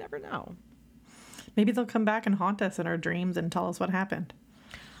 but you never know. Maybe they'll come back and haunt us in our dreams and tell us what happened.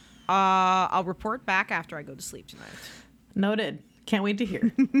 I'll report back after I go to sleep tonight. Noted. Can't wait to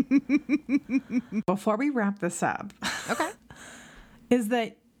hear. Before we wrap this up, okay, is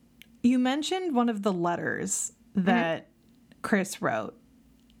that you mentioned one of the letters that Chris wrote.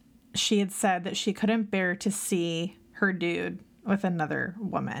 She had said that she couldn't bear to see her dude with another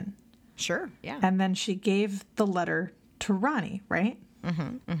woman. Sure, yeah. And then she gave the letter to Ronnie, right?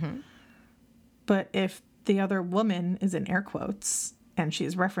 But if the other woman is in air quotes and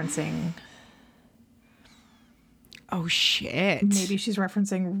she's referencing... Oh, shit. Maybe she's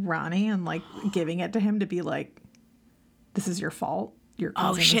referencing Ronnie and, like, giving it to him to be like, this is your fault. You're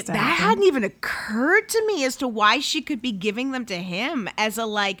causing this to happen. That hadn't even occurred to me as to why she could be giving them to him as a,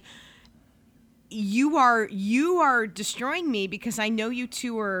 like, you are destroying me because I know you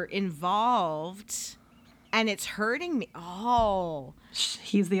two are involved and it's hurting me. Oh.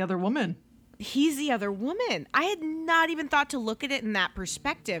 He's the other woman. He's the other woman. I had not even thought to look at it in that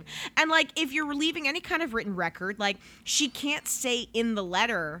perspective. And, like, if you're leaving any kind of written record, like, she can't say in the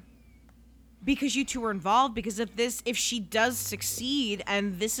letter because you two are involved, because if she does succeed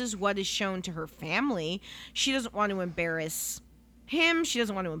and this is what is shown to her family, she doesn't want to embarrass him. She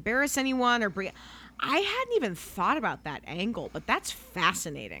doesn't want to embarrass anyone or bring... I hadn't even thought about that angle, but that's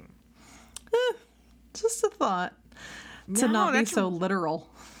fascinating. Just a thought. To not be so literal.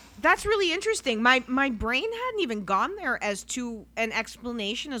 That's really interesting. My brain hadn't even gone there as to an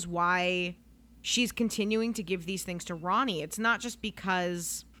explanation as why she's continuing to give these things to Ronnie. It's not just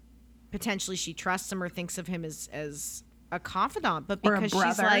because potentially she trusts him or thinks of him as a confidant, but Or a because she's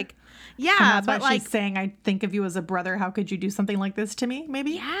brother. like, And yeah, that's but why like, she's saying, I think of you as a brother. How could you do something like this to me,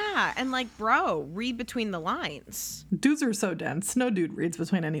 maybe? yeah, and like, bro, read between the lines. Dudes are so dense. No dude reads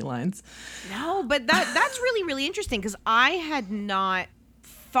between any lines. No, but that's really, really interesting because I had not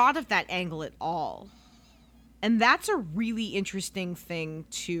thought of that angle at all. And that's a really interesting thing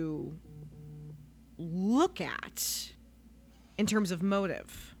to look at in terms of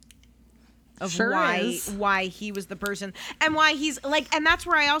motive. Of Sure is. why he was the person and why he's like, and that's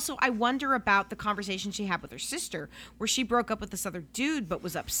where I wonder about the conversation she had with her sister where she broke up with this other dude but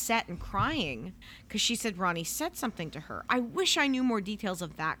was upset and crying because she said Ronnie said something to her. I wish I knew more details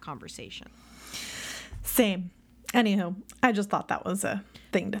of that conversation. Same. Anywho, I just thought that was a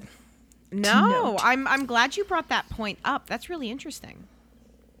thing to No, note. I'm glad you brought that point up. That's really interesting.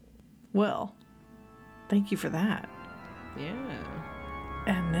 Well, thank you for that. Yeah.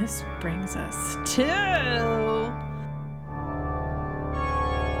 And this brings us to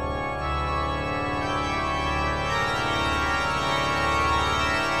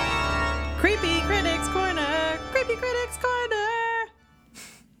Creepy Critics Corner. Creepy Critics Corner.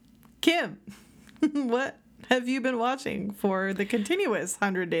 Kim, what have you been watching for the continuous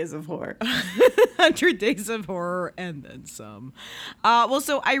 100 Days of Horror? 100 Days of Horror and then some.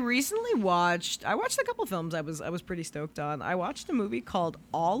 So I recently watched a couple films I was pretty stoked on. I watched a movie called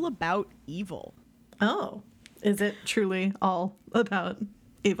All About Evil. Oh, is it truly all about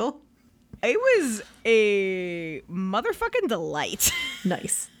evil? It was a motherfucking delight.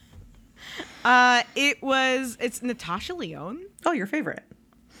 Nice. It's Natasha Lyonne. Oh, your favorite.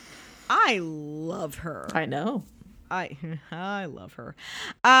 I love her. I know. I love her.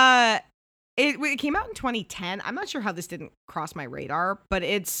 It came out in 2010. I'm not sure how this didn't cross my radar, but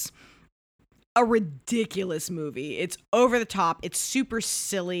it's a ridiculous movie. It's over the top. It's super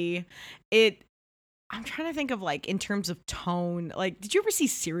silly. I'm trying to think of like in terms of tone. Like, did you ever see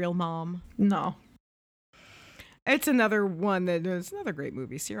Serial Mom? No. It's another one it's another great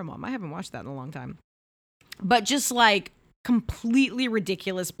movie, Serial Mom. I haven't watched that in a long time. But just like completely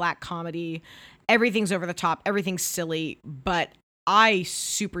ridiculous black comedy. Everything's over the top. Everything's silly, but I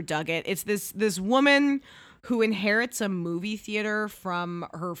super dug it. It's this woman who inherits a movie theater from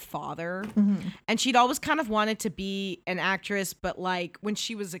her father. Mm-hmm. And she'd always kind of wanted to be an actress, but like when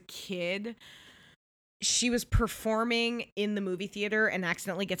she was a kid, she was performing in the movie theater and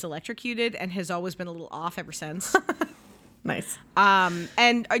accidentally gets electrocuted and has always been a little off ever since. Nice.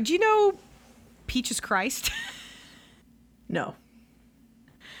 And do you know Peaches Christ? No.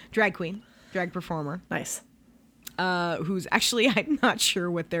 Drag queen, drag performer. Nice. Who's actually, I'm not sure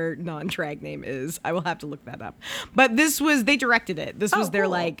what their non-drag name is. I will have to look that up. But they directed it. This was their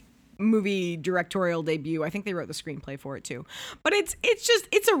cool. like movie directorial debut. I think they wrote the screenplay for it too. But it's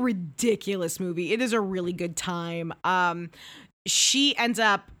a ridiculous movie. It is a really good time. She ends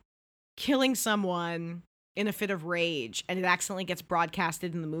up killing someone in a fit of rage, and it accidentally gets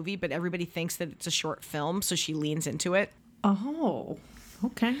broadcasted in the movie, but everybody thinks that it's a short film, so she leans into it. Oh,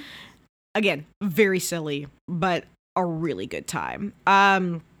 okay. Again, very silly, but a really good time.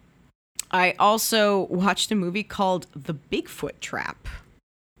 I also watched a movie called The Bigfoot Trap.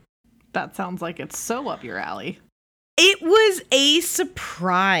 That sounds like it's so up your alley. It was a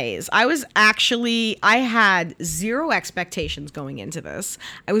surprise. I had zero expectations going into this.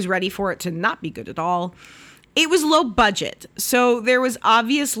 I was ready for it to not be good at all. It was low budget, so there was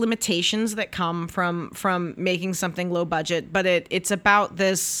obvious limitations that come from making something low budget, but it's about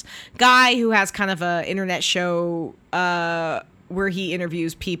this guy who has kind of a internet show where he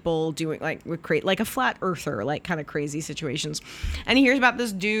interviews people doing like a flat earther, like kind of crazy situations. And he hears about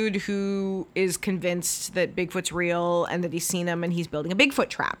this dude who is convinced that Bigfoot's real and that he's seen him and he's building a Bigfoot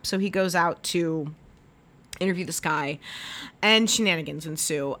trap. So he goes out to interview this guy and shenanigans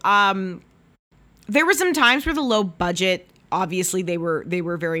ensue. There were some times where the low budget, obviously they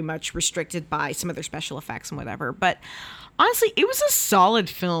were very much restricted by some of their special effects and whatever. But honestly, it was a solid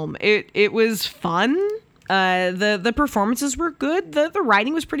film. It was fun. The performances were good. The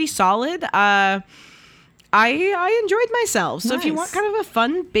writing was pretty solid. I enjoyed myself. So If you want kind of a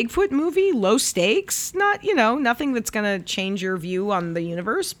fun Bigfoot movie, low stakes, not nothing that's gonna change your view on the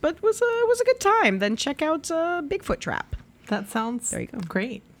universe, but was a good time, then check out Bigfoot Trap. That sounds there you go.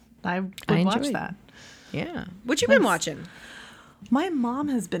 Great. I would watch enjoyed. that. Yeah. What you been watching? My mom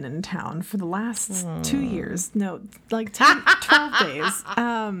has been in town for the last 2 years. No, like 12 days.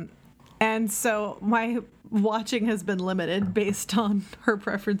 And so my watching has been limited based on her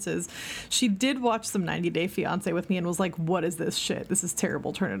preferences. She did watch some 90 Day Fiancé with me and was like, what is this shit? This is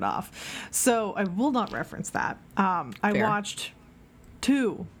terrible. Turn it off. So I will not reference that. I watched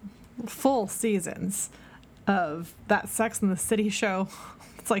 2 full seasons of that Sex and the City show.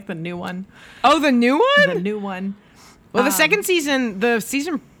 It's like the new one. Oh, the new one? The new one. Well, the season,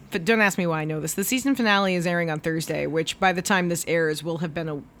 don't ask me why I know this. The season finale is airing on Thursday, which by the time this airs will have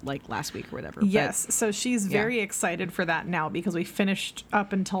been last week or whatever. Yes. So she's very excited for that now because we finished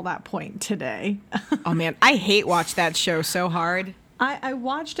up until that point today. Oh man, I hate watch that show so hard. I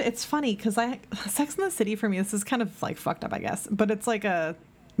watched it. It's funny because Sex and the City for me, this is kind of like fucked up, I guess, but it's like a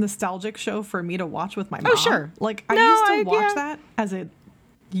nostalgic show for me to watch with my mom. Oh, sure. Like I used to watch that as a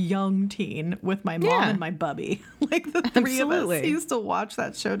young teen with my mom and my bubby. Like the three of us used to watch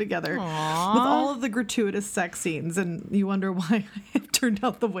that show together. Aww. With all of the gratuitous sex scenes, and you wonder why it turned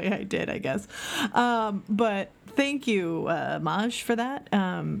out the way I did, I guess. But thank you, Maj, for that.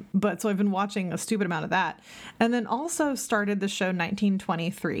 But so I've been watching a stupid amount of that, and then also started the show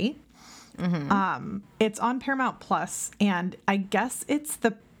 1923. It's on Paramount Plus, and I guess it's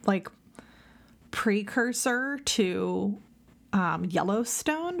the precursor to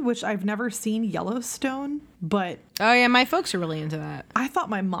Yellowstone, which I've never seen Yellowstone, but oh yeah, my folks are really into that. I thought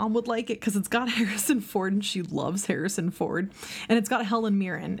my mom would like it because it's got Harrison Ford, and she loves Harrison Ford, and it's got Helen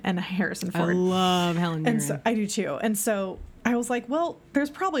Mirren and Harrison Ford. I love Helen Mirren. And so I do too. And so I was like, well, there's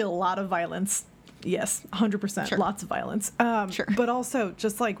probably a lot of violence. Yes, 100%. Sure. Lots of violence. Sure. But also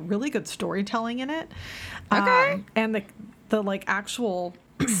just like really good storytelling in it. Okay. And the like actual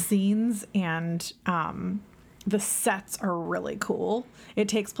scenes and the sets are really cool. It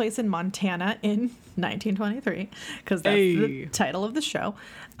takes place in Montana in 1923 because that's the title of the show.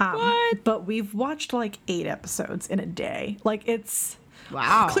 What? But we've watched like 8 episodes in a day. Like it's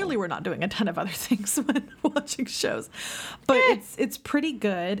wow. Clearly, we're not doing a ton of other things when watching shows, but it's pretty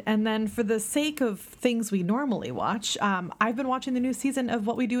good. And then for the sake of things we normally watch, I've been watching the new season of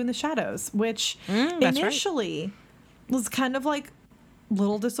What We Do in the Shadows, which initially was kind of like a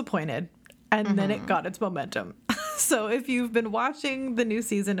little disappointed. And then it got its momentum. So if you've been watching the new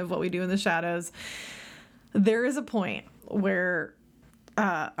season of What We Do in the Shadows, there is a point where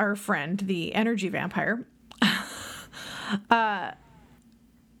our friend, the energy vampire,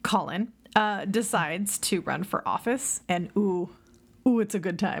 Colin, decides to run for office. And ooh, it's a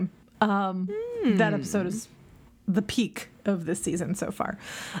good time. That episode is the peak of this season so far.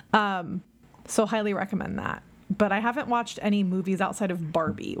 So highly recommend that. But I haven't watched any movies outside of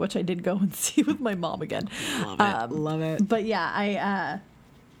Barbie, which I did go and see with my mom again. Love it. But yeah,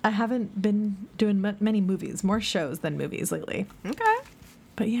 I haven't been doing many movies, more shows than movies lately. Okay.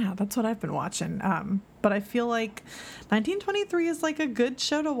 But yeah, that's what I've been watching. But I feel like 1923 is like a good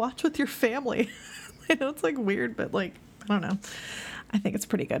show to watch with your family. I know it's like weird, but like, I don't know. I think it's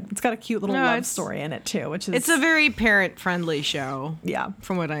pretty good. It's got a cute little love story in it too, which is... It's a very parent-friendly show. Yeah.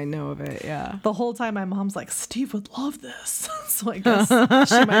 From what I know of it, yeah. The whole time my mom's like, Steve would love this. So I guess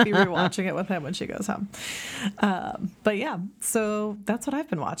she might be rewatching it with him when she goes home. But yeah, so that's what I've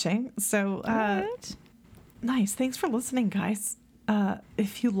been watching. So nice. Thanks for listening, guys.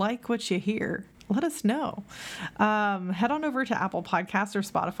 If you like what you hear, let us know. Head on over to Apple Podcasts or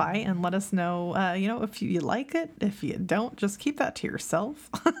Spotify and let us know, if you like it. If you don't, just keep that to yourself.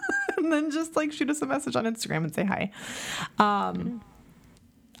 And then just like shoot us a message on Instagram and say hi.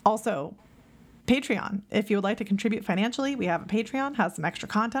 Also, Patreon. If you would like to contribute financially, we have a Patreon, has some extra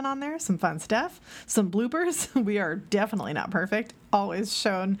content on there, some fun stuff, some bloopers. We are definitely not perfect. Always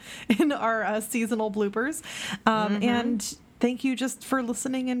shown in our seasonal bloopers. And thank you just for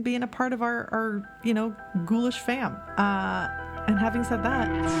listening and being a part of our ghoulish fam. And having said that,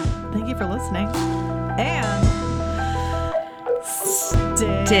 thank you for listening. And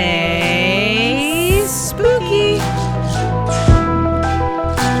stay